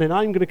early. And then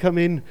I'm going to come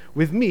in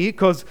with me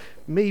because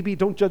maybe,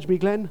 don't judge me,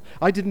 Glenn,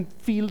 I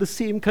didn't feel the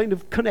same kind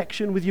of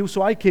connection with you,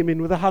 so I came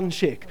in with a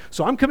handshake.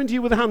 So I'm coming to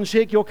you with a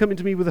handshake, you're coming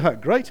to me with a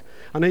hug, right?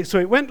 And so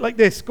it went like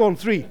this. Go on,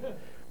 3.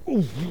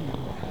 Ooh.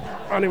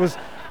 And it was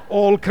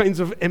all kinds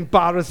of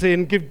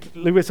embarrassing. Give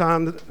Lewis a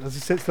hand as he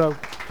sits down.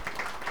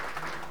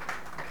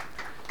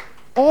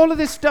 All of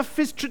this stuff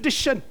is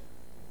tradition.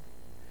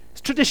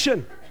 It's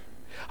tradition.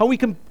 And we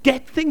can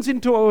get things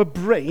into our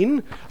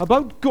brain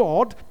about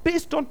God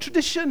based on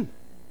tradition.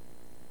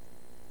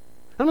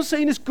 I'm not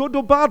saying it's good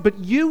or bad, but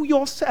you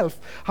yourself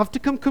have to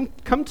come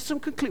to some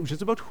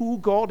conclusions about who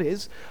God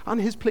is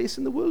and his place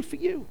in the world for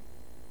you.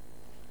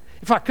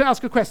 In fact, can I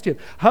ask a question?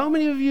 How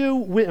many of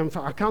you, in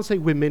fact, I can't say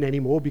women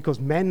anymore because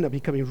men are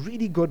becoming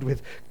really good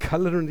with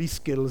culinary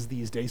skills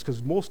these days,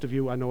 because most of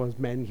you, I know as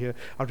men here,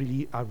 are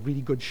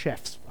really good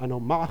chefs. I know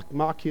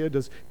Mark here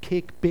does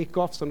cake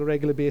bake-offs on a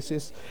regular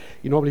basis.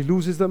 He normally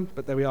loses them,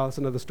 but there we are, that's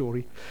another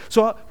story.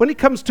 So when it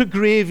comes to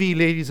gravy,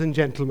 ladies and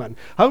gentlemen,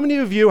 how many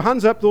of you,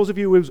 hands up, those of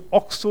you who use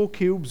OXO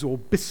cubes or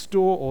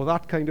Bisto or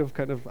that kind of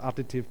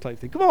additive type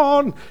thing? Come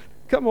on,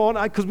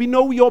 because we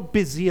know you're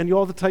busy and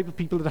you're the type of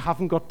people that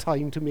haven't got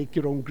time to make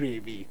your own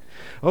gravy.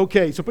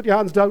 Okay, so put your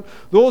hands down.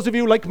 Those of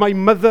you like my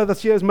mother,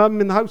 that's here's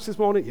mum in the house this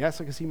morning. Yes,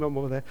 I can see mum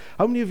over there.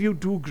 How many of you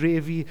do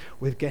gravy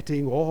with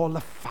getting all the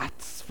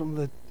fats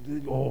from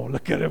oh,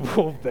 look at it.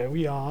 Oh, there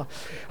we are.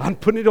 And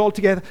putting it all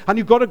together. And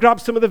you've got to grab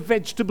some of the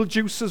vegetable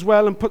juice as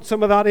well and put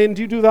some of that in.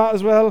 Do you do that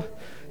as well?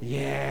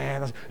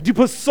 Yeah. Do you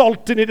put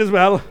salt in it as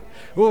well?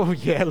 Oh,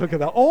 yeah, look at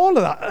that. All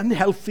of that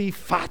unhealthy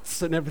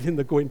fats and everything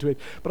that go into it.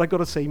 But I got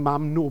to say,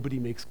 Mum, nobody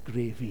makes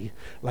gravy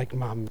like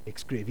Mum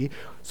makes gravy.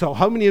 So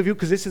how many of you,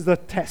 because this is the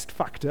test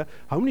factor,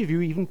 how many of you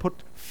even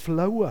put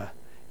flour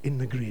in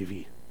the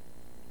gravy?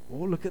 Oh,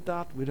 look at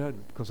that.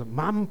 Because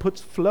Mum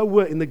puts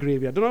flour in the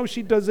gravy. I don't know how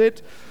she does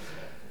it.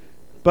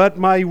 But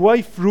my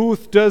wife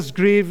Ruth does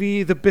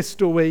gravy the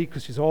best way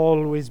because she's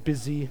always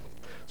busy.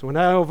 So when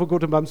I ever go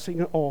to Mum's,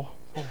 singing,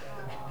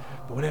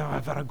 but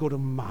whenever I go to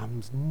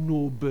Mum's,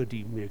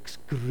 nobody makes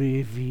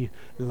gravy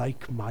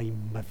like my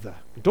mother.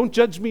 Don't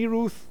judge me,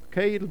 Ruth.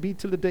 Okay, it'll be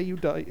till the day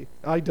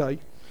I die.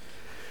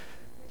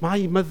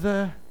 My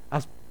mother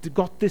has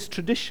got this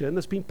tradition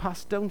that's been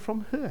passed down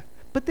from her.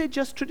 But they're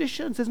just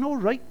traditions. There's no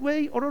right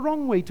way or a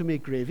wrong way to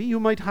make gravy. You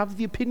might have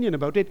the opinion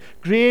about it.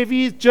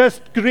 Gravy is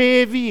just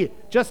gravy.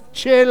 Just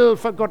chill,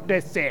 for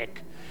goodness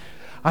sake.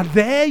 And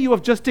there you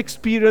have just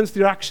experienced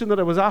the reaction that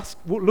I was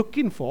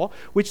looking for,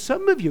 which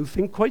some of you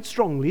think quite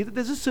strongly that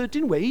there's a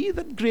certain way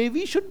that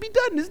gravy should be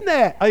done, isn't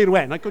there?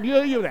 I could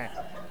hear you there.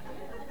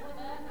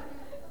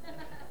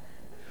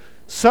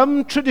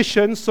 Some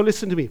traditions, so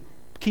listen to me,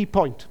 key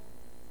point.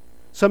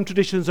 Some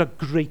traditions are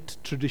great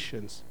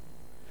traditions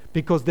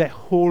because they're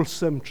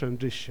wholesome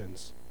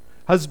traditions.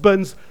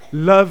 Husbands,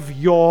 love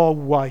your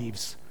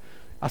wives.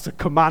 That's a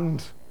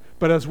command,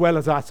 but as well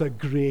as that's a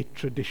great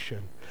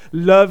tradition.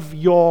 Love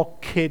your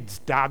kids,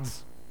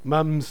 dads,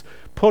 mums.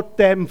 Put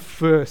them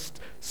first.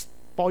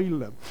 Spoil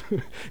them.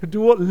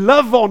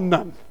 Love on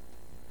them.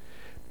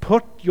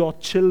 Put your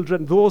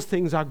children, those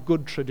things are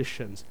good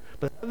traditions.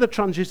 But other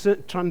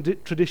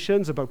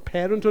traditions about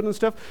parenthood and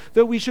stuff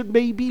that we should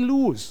maybe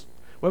lose.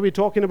 When we're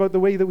talking about the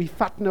way that we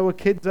fatten our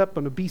kids up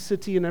and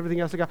obesity and everything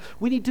else like that,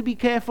 we need to be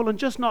careful and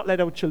just not let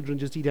our children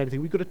just eat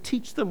anything. We've got to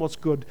teach them what's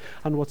good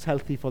and what's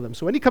healthy for them.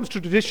 So when it comes to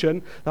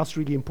tradition, that's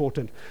really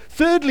important.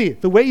 Thirdly,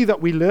 the way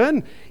that we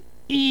learn,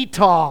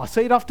 ETA.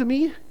 Say it after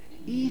me.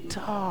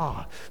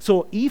 ETA.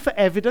 So E for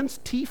evidence,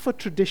 T for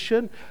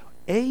tradition,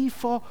 A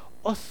for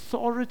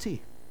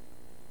authority.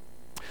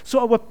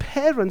 So our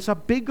parents are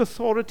big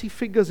authority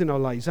figures in our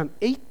lives, and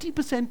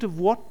 80% of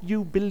what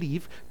you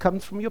believe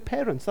comes from your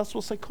parents. That's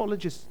what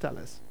psychologists tell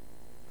us.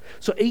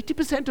 So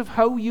 80% of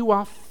how you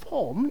are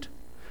formed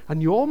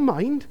and your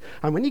mind,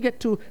 and when you get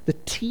to the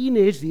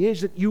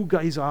age that you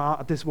guys are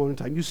at this moment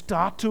in time, you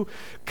start to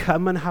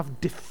come and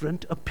have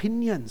different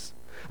opinions.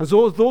 And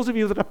so those of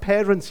you that are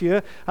parents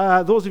here,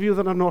 those of you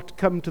that have not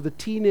come to the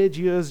teenage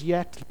years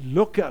yet,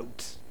 look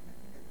out.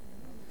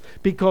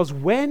 Because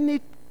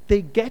when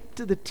they get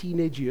to the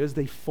teenage years,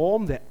 they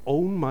form their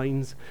own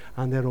minds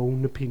and their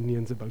own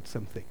opinions about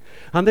something.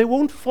 And they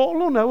won't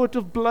follow now out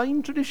of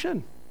blind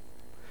tradition.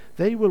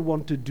 They will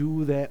want to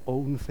do their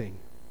own thing.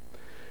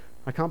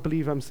 I can't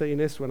believe I'm saying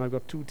this when I've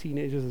got two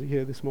teenagers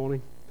here this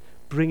morning.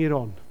 Bring it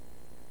on.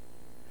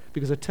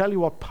 Because I tell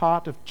you what,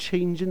 part of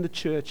changing the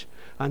church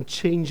and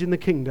changing the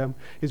kingdom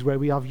is where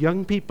we have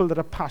young people that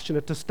are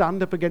passionate to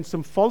stand up against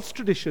some false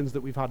traditions that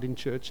we've had in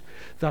church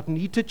that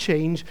need to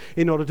change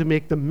in order to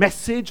make the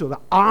message or the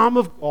arm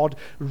of God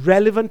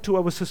relevant to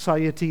our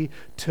society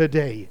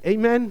today.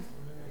 Amen?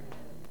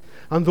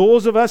 And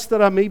those of us that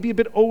are maybe a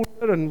bit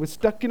older and we're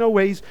stuck in our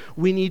ways,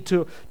 we need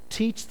to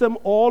teach them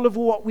all of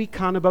what we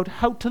can about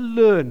how to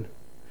learn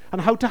and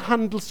how to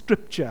handle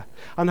Scripture,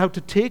 and how to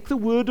take the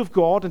Word of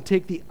God and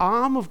take the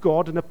arm of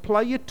God and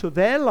apply it to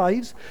their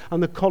lives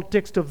and the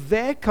context of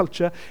their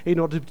culture in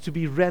order to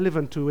be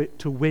relevant to it,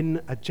 to win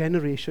a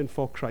generation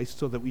for Christ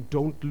so that we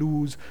don't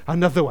lose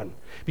another one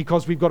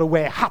because we've got to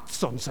wear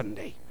hats on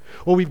Sunday,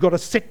 or we've got to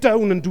sit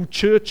down and do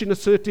church in a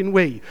certain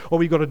way, or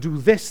we've got to do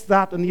this,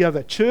 that, and the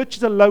other. Church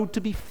is allowed to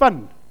be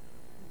fun,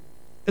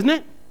 isn't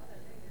it?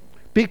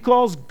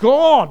 Because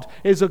God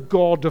is a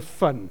God of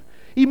fun.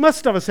 He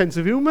must have a sense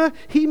of humor.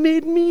 He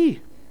made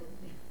me.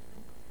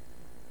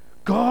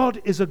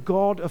 God is a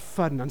God of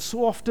fun, and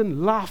so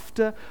often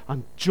laughter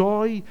and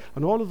joy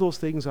and all of those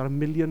things are a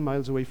million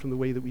miles away from the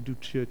way that we do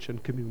church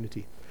and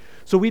community.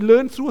 So we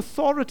learn through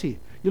authority.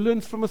 You learn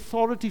from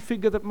authority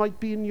figure that might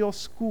be in your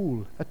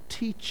school, a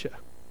teacher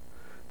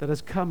that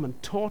has come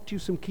and taught you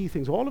some key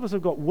things. All of us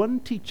have got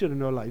one teacher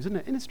in our lives, isn't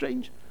it? Isn't it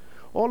strange?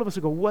 All of us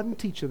have got one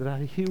teacher that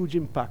had a huge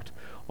impact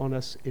on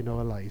us in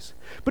our lives.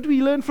 But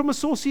we learn from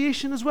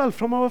association as well,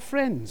 from our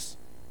friends.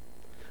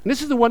 And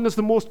this is the one that's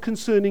the most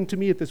concerning to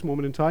me at this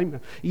moment in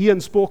time.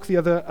 Ian spoke the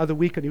other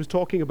week, and he was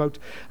talking about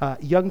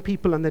young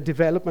people and their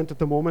development at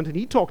the moment, and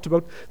he talked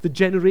about the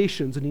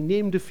generations, and he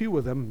named a few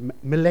of them,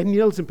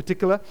 millennials in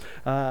particular,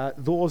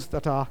 those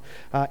that are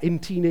in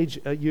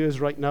teenage years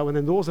right now, and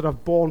then those that are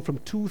born from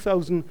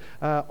 2000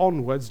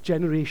 onwards,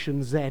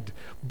 Generation Z.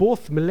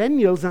 Both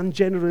millennials and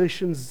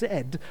Generation Z,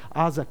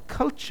 as a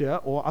culture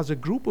or as a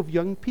group of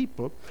young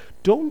people,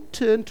 don't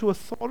turn to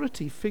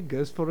authority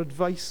figures for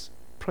advice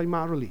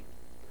primarily.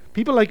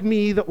 People like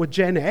me that were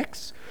Gen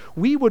X,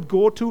 we would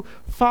go to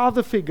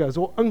father figures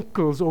or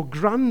uncles or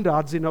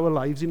granddads in our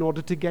lives in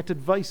order to get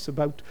advice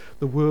about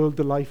the world,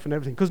 the life and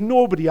everything. Because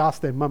nobody asks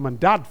their mum and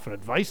dad for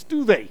advice,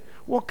 do they?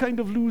 What kind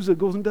of loser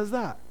goes and does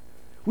that?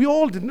 We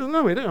all didn't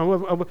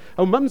know.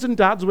 Our mums and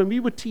dads, when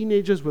we were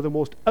teenagers, were the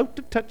most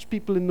out-of-touch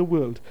people in the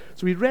world.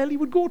 So we rarely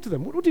would go to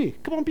them. What would you?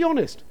 Come on, be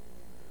honest.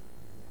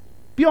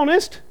 Be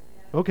honest?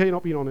 Okay,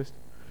 not being honest.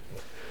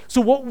 So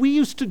what we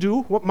used to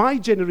do, what my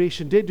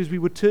generation did, is we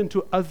would turn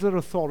to other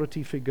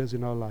authority figures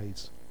in our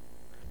lives.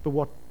 But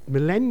what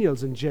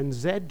millennials and Gen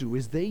Z do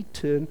is they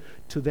turn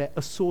to their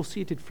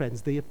associated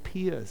friends, their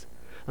peers,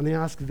 and they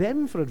ask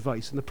them for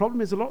advice. And the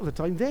problem is a lot of the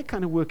time they're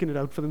kind of working it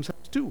out for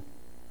themselves too.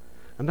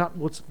 And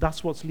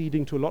that's what's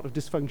leading to a lot of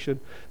dysfunction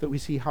that we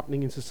see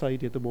happening in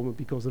society at the moment,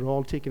 because they're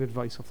all taking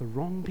advice off the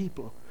wrong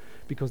people,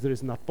 because there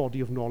isn't that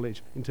body of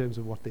knowledge in terms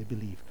of what they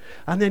believe.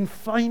 And then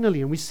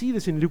finally, and we see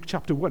this in Luke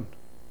chapter 1,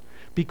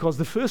 because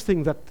the first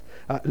thing that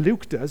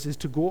Luke does is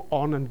to go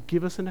on and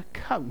give us an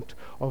account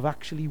of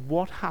actually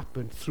what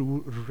happened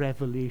through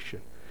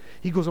revelation.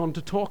 He goes on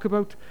to talk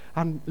about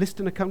and list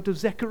an account of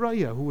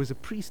Zechariah, who was a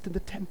priest in the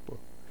temple,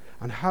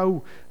 and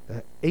how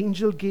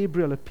angel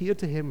Gabriel appeared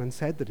to him and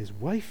said that his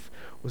wife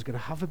was going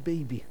to have a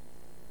baby,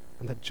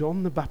 and that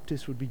John the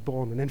Baptist would be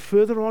born. And then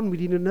further on, we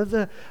need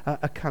another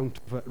account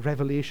of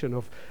revelation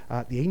of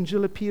the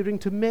angel appearing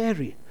to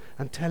Mary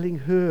and telling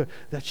her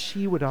that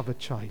she would have a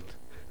child.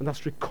 And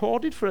that's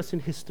recorded for us in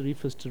history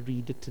for us to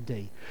read it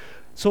today.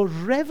 So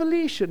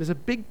revelation is a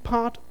big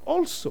part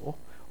also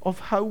of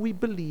how we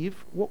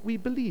believe what we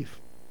believe.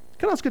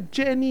 Can I ask a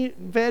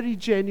very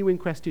genuine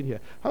question here?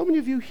 How many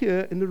of you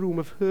here in the room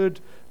have heard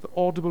the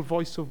audible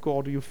voice of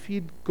God, or you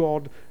feel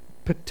God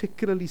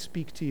particularly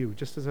speak to you,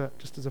 just as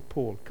a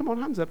poll? Come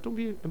on, hands up, don't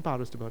be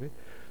embarrassed about it.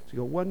 So you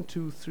got 1,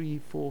 2,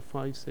 3, 4,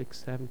 5, 6,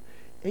 7,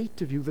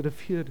 8 of you that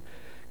have heard.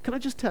 Can I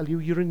just tell you,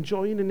 you're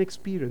enjoying an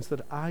experience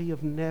that I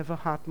have never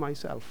had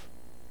myself.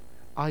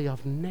 I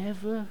have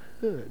never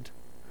heard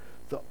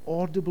the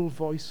audible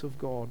voice of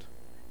God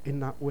in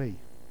that way.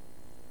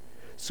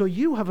 So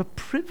you have a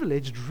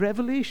privileged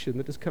revelation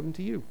that has come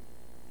to you.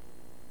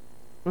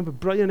 Remember,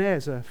 Brian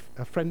Ayres, a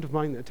friend of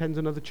mine that attends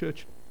another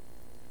church,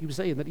 he was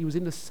saying that he was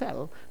in a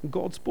cell and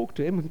God spoke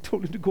to him and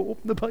told him to go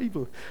open the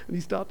Bible, and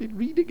he started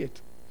reading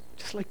it.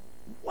 Just like,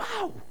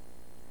 wow!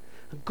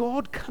 And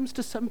God comes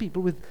to some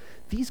people with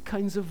these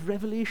kinds of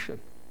revelation.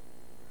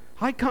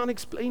 I can't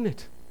explain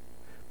it,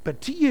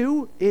 but to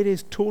you, it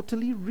is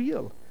totally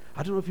real.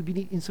 I don't know if you've been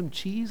eating some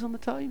cheese on the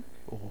time,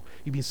 or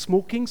you've been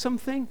smoking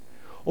something,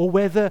 or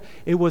whether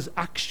it was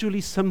actually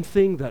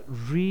something that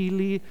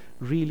really,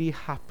 really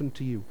happened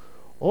to you.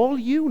 All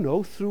you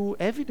know through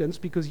evidence,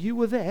 because you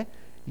were there,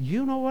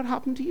 you know what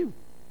happened to you.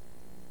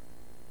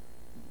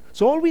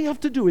 So all we have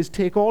to do is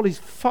take all these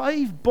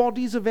 5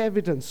 bodies of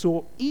evidence,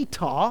 so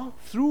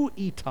through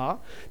ETAR,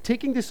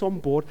 taking this on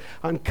board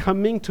and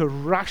coming to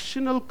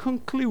rational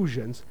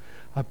conclusions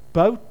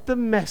about the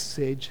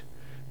message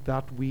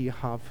that we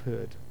have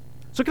heard.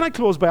 So can I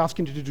close by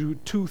asking you to do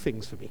 2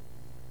 things for me?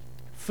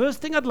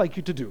 First thing I'd like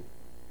you to do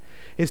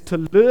is to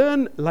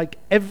learn like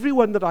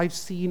everyone that I've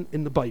seen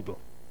in the Bible.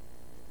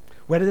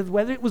 Whether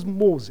it was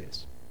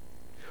Moses,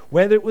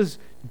 whether it was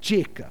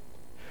Jacob,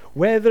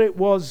 whether it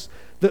was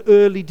the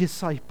early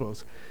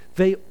disciples,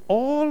 they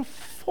all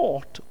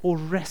fought or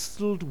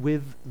wrestled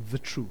with the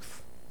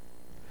truth.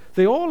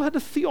 They all had a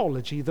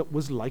theology that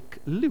was like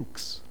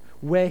Luke's,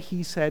 where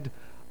he said,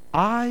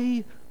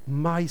 I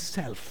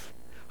myself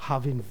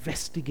have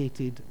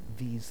investigated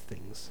these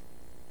things.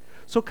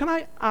 So can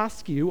I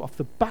ask you, off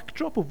the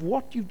backdrop of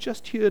what you've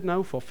just heard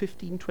now for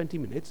 15, 20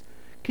 minutes,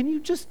 can you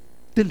just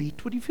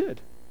delete what you've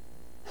heard?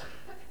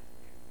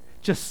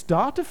 Just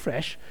start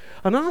afresh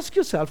and ask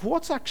yourself,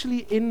 what's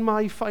actually in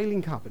my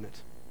filing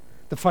cabinet?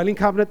 The filing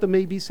cabinet that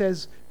maybe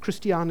says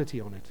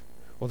Christianity on it,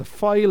 or the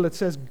file that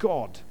says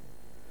God,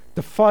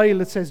 the file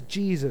that says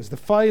Jesus, the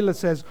file that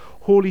says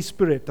Holy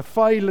Spirit, the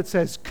file that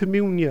says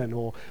communion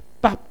or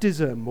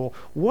baptism or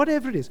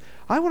whatever it is.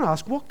 I want to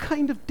ask, what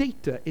kind of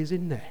data is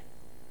in there?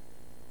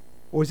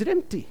 Or is it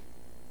empty?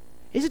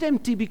 Is it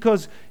empty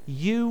because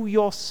you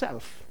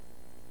yourself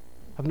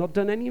have not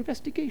done any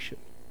investigation?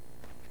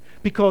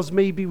 Because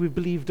maybe we've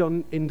believed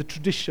in the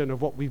tradition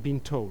of what we've been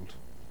told.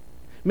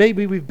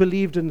 Maybe we've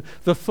believed in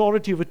the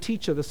authority of a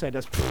teacher that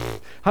said,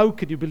 how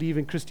could you believe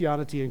in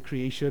Christianity and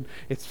creation?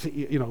 It's,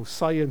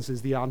 science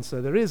is the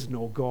answer. There is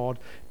no God.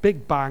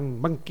 Big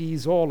Bang,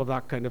 monkeys, all of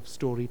that kind of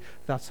story.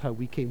 That's how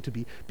we came to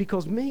be.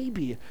 Because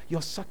maybe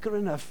you're sucker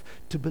enough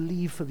to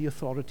believe for the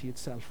authority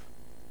itself.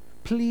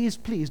 Please,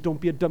 please don't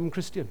be a dumb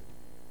Christian.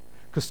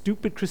 Because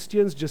stupid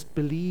Christians just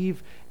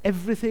believe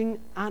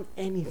everything and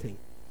anything.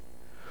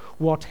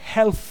 What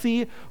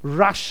healthy,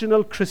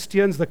 rational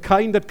Christians, the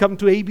kind that come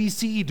to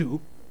ABC, do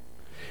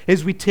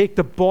is we take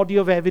the body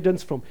of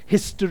evidence from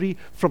history,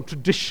 from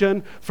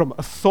tradition, from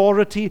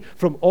authority,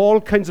 from all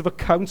kinds of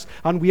accounts,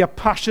 and we are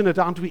passionate,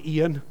 aren't we,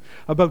 Ian,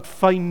 about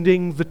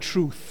finding the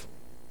truth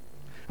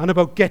and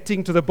about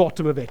getting to the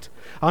bottom of it.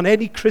 And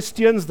any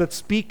Christians that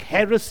speak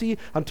heresy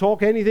and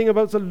talk anything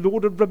about a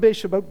load of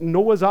rubbish about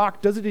Noah's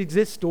Ark, does it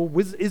exist or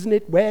isn't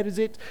it, where is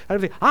it?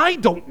 I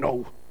don't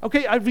know.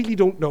 Okay, I really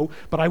don't know,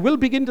 but I will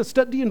begin to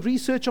study and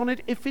research on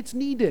it if it's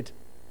needed.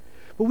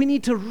 But we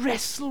need to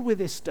wrestle with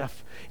this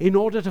stuff in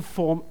order to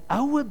form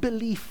our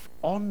belief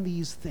on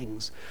these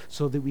things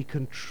so that we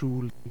can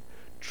truly,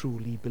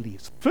 truly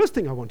believe. So first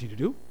thing I want you to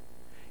do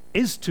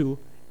is to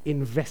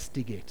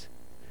investigate.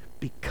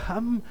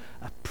 Become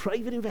a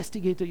private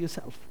investigator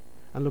yourself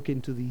and look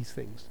into these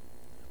things.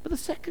 But the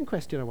second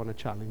question I want to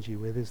challenge you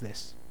with is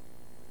this.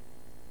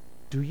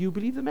 Do you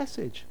believe the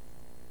message?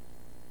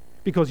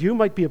 Because you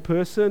might be a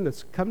person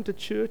that's come to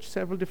church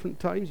several different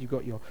times. You've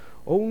got your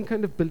own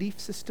kind of belief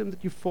system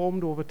that you've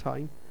formed over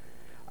time.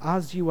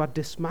 As you are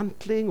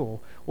dismantling, or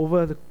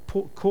over the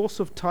course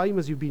of time,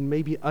 as you've been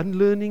maybe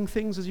unlearning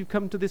things as you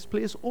come to this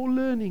place, or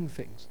learning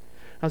things,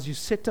 as you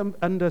sit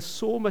under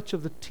so much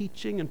of the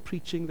teaching and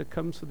preaching that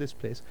comes to this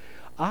place,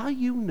 are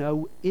you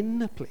now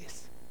in a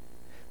place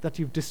that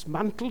you've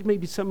dismantled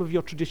maybe some of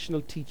your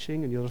traditional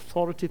teaching and your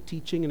authoritative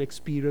teaching and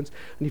experience,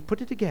 and you've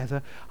put it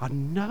together,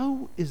 and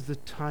now is the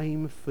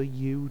time for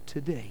you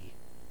today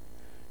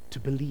to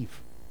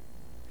believe?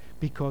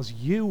 Because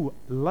you,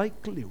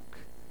 like Luke,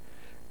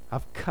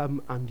 have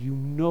come and you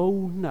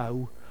know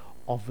now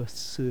of a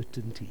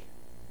certainty.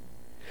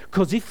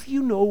 Because if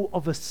you know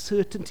of a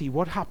certainty,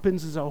 what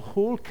happens is our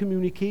whole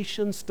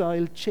communication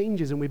style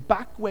changes, and we're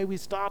back where we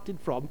started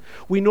from.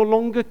 We no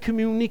longer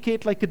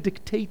communicate like a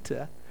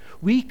dictator.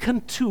 We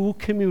can too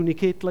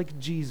communicate like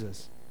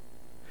Jesus.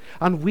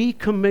 And we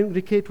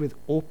communicate with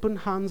open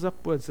hands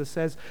upwards that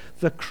says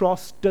the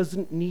cross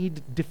doesn't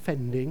need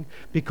defending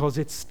because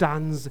it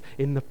stands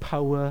in the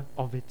power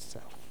of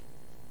itself.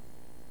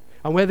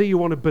 And whether you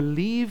want to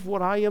believe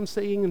what I am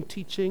saying and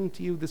teaching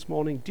to you this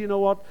morning, do you know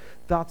what?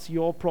 That's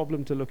your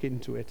problem to look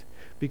into it.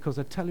 Because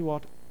I tell you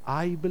what,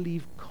 I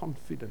believe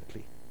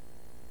confidently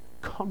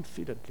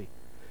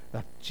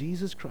that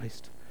Jesus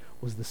Christ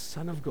was the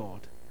Son of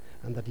God,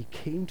 and that he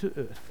came to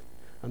earth,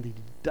 and that he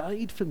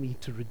died for me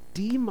to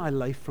redeem my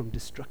life from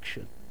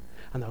destruction,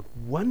 and that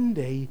one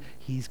day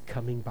he's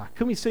coming back.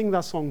 Can we sing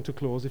that song to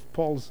close? If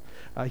Paul's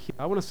here,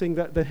 I want to sing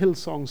the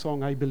Hillsong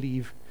song, I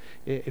Believe,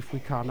 if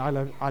we can.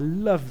 I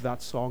love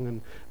that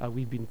song, and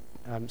we've been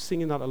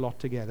singing that a lot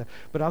together.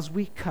 But as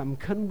we come,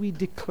 can we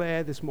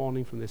declare this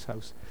morning from this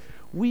house,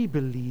 we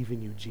believe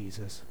in you,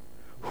 Jesus.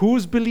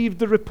 Who's believed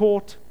the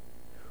report?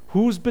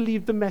 Who's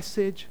believed the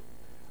message?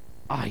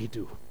 I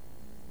do.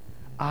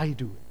 I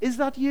do. Is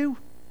that you?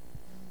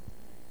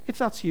 If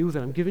that's you,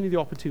 then I'm giving you the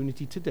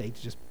opportunity today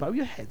to just bow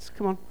your heads.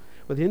 Come on.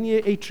 Whether you're in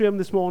the atrium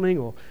this morning,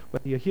 or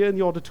whether you're here in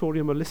the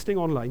auditorium or listening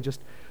online,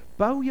 just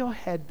bow your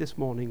head this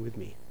morning with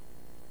me.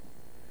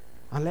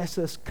 And let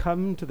us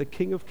come to the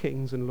King of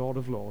Kings and Lord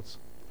of Lords.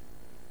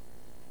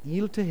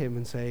 Yield to him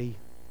and say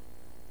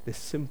this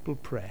simple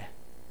prayer.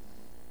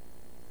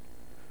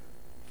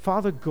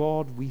 Father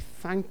God, we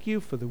thank you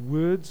for the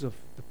words of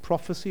the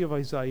prophecy of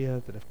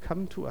Isaiah that have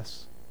come to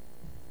us,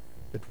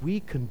 that we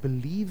can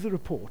believe the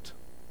report,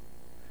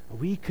 and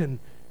we can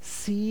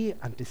see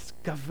and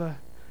discover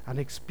and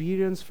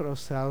experience for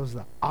ourselves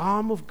the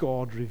arm of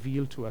God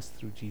revealed to us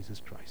through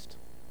Jesus Christ.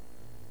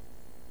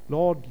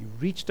 Lord, you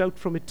reached out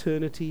from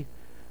eternity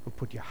and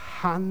put your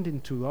hand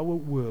into our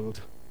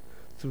world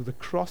through the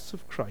cross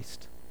of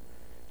Christ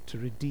to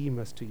redeem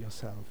us to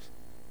yourselves.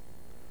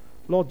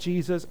 Lord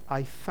Jesus,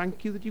 I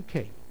thank you that you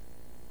came.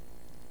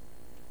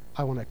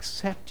 I want to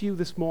accept you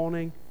this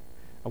morning.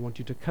 I want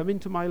you to come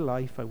into my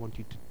life. I want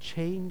you to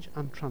change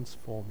and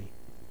transform me.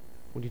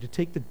 I want you to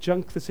take the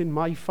junk that's in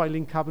my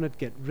filing cabinet,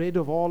 get rid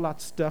of all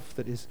that stuff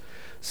that is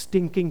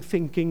stinking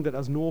thinking that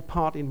has no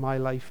part in my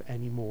life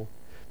anymore.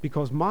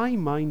 Because my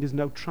mind is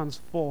now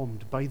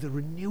transformed by the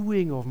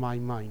renewing of my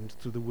mind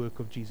through the work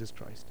of Jesus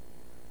Christ.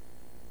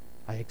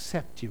 I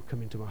accept you.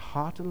 Come into my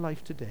heart and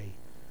life today.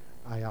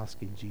 I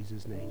ask in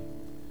Jesus' name.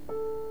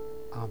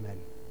 Amen.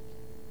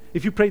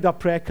 If you prayed that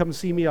prayer, come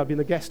see me. I'll be in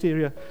the guest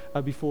area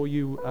before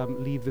you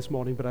leave this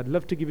morning. But I'd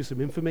love to give you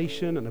some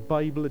information and a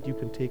Bible that you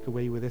can take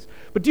away with this.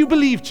 But do you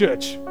believe,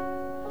 church?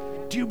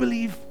 Do you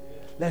believe?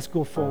 Let's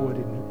go forward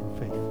in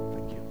faith.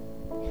 Thank you.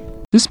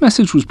 This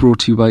message was brought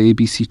to you by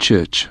ABC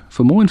Church.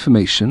 For more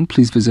information,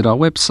 please visit our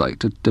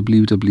website at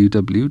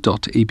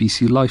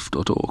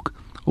www.abclife.org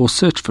or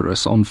search for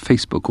us on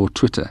Facebook or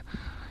Twitter.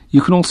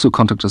 You can also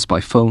contact us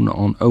by phone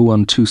on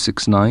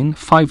 01269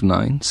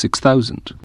 59 6000.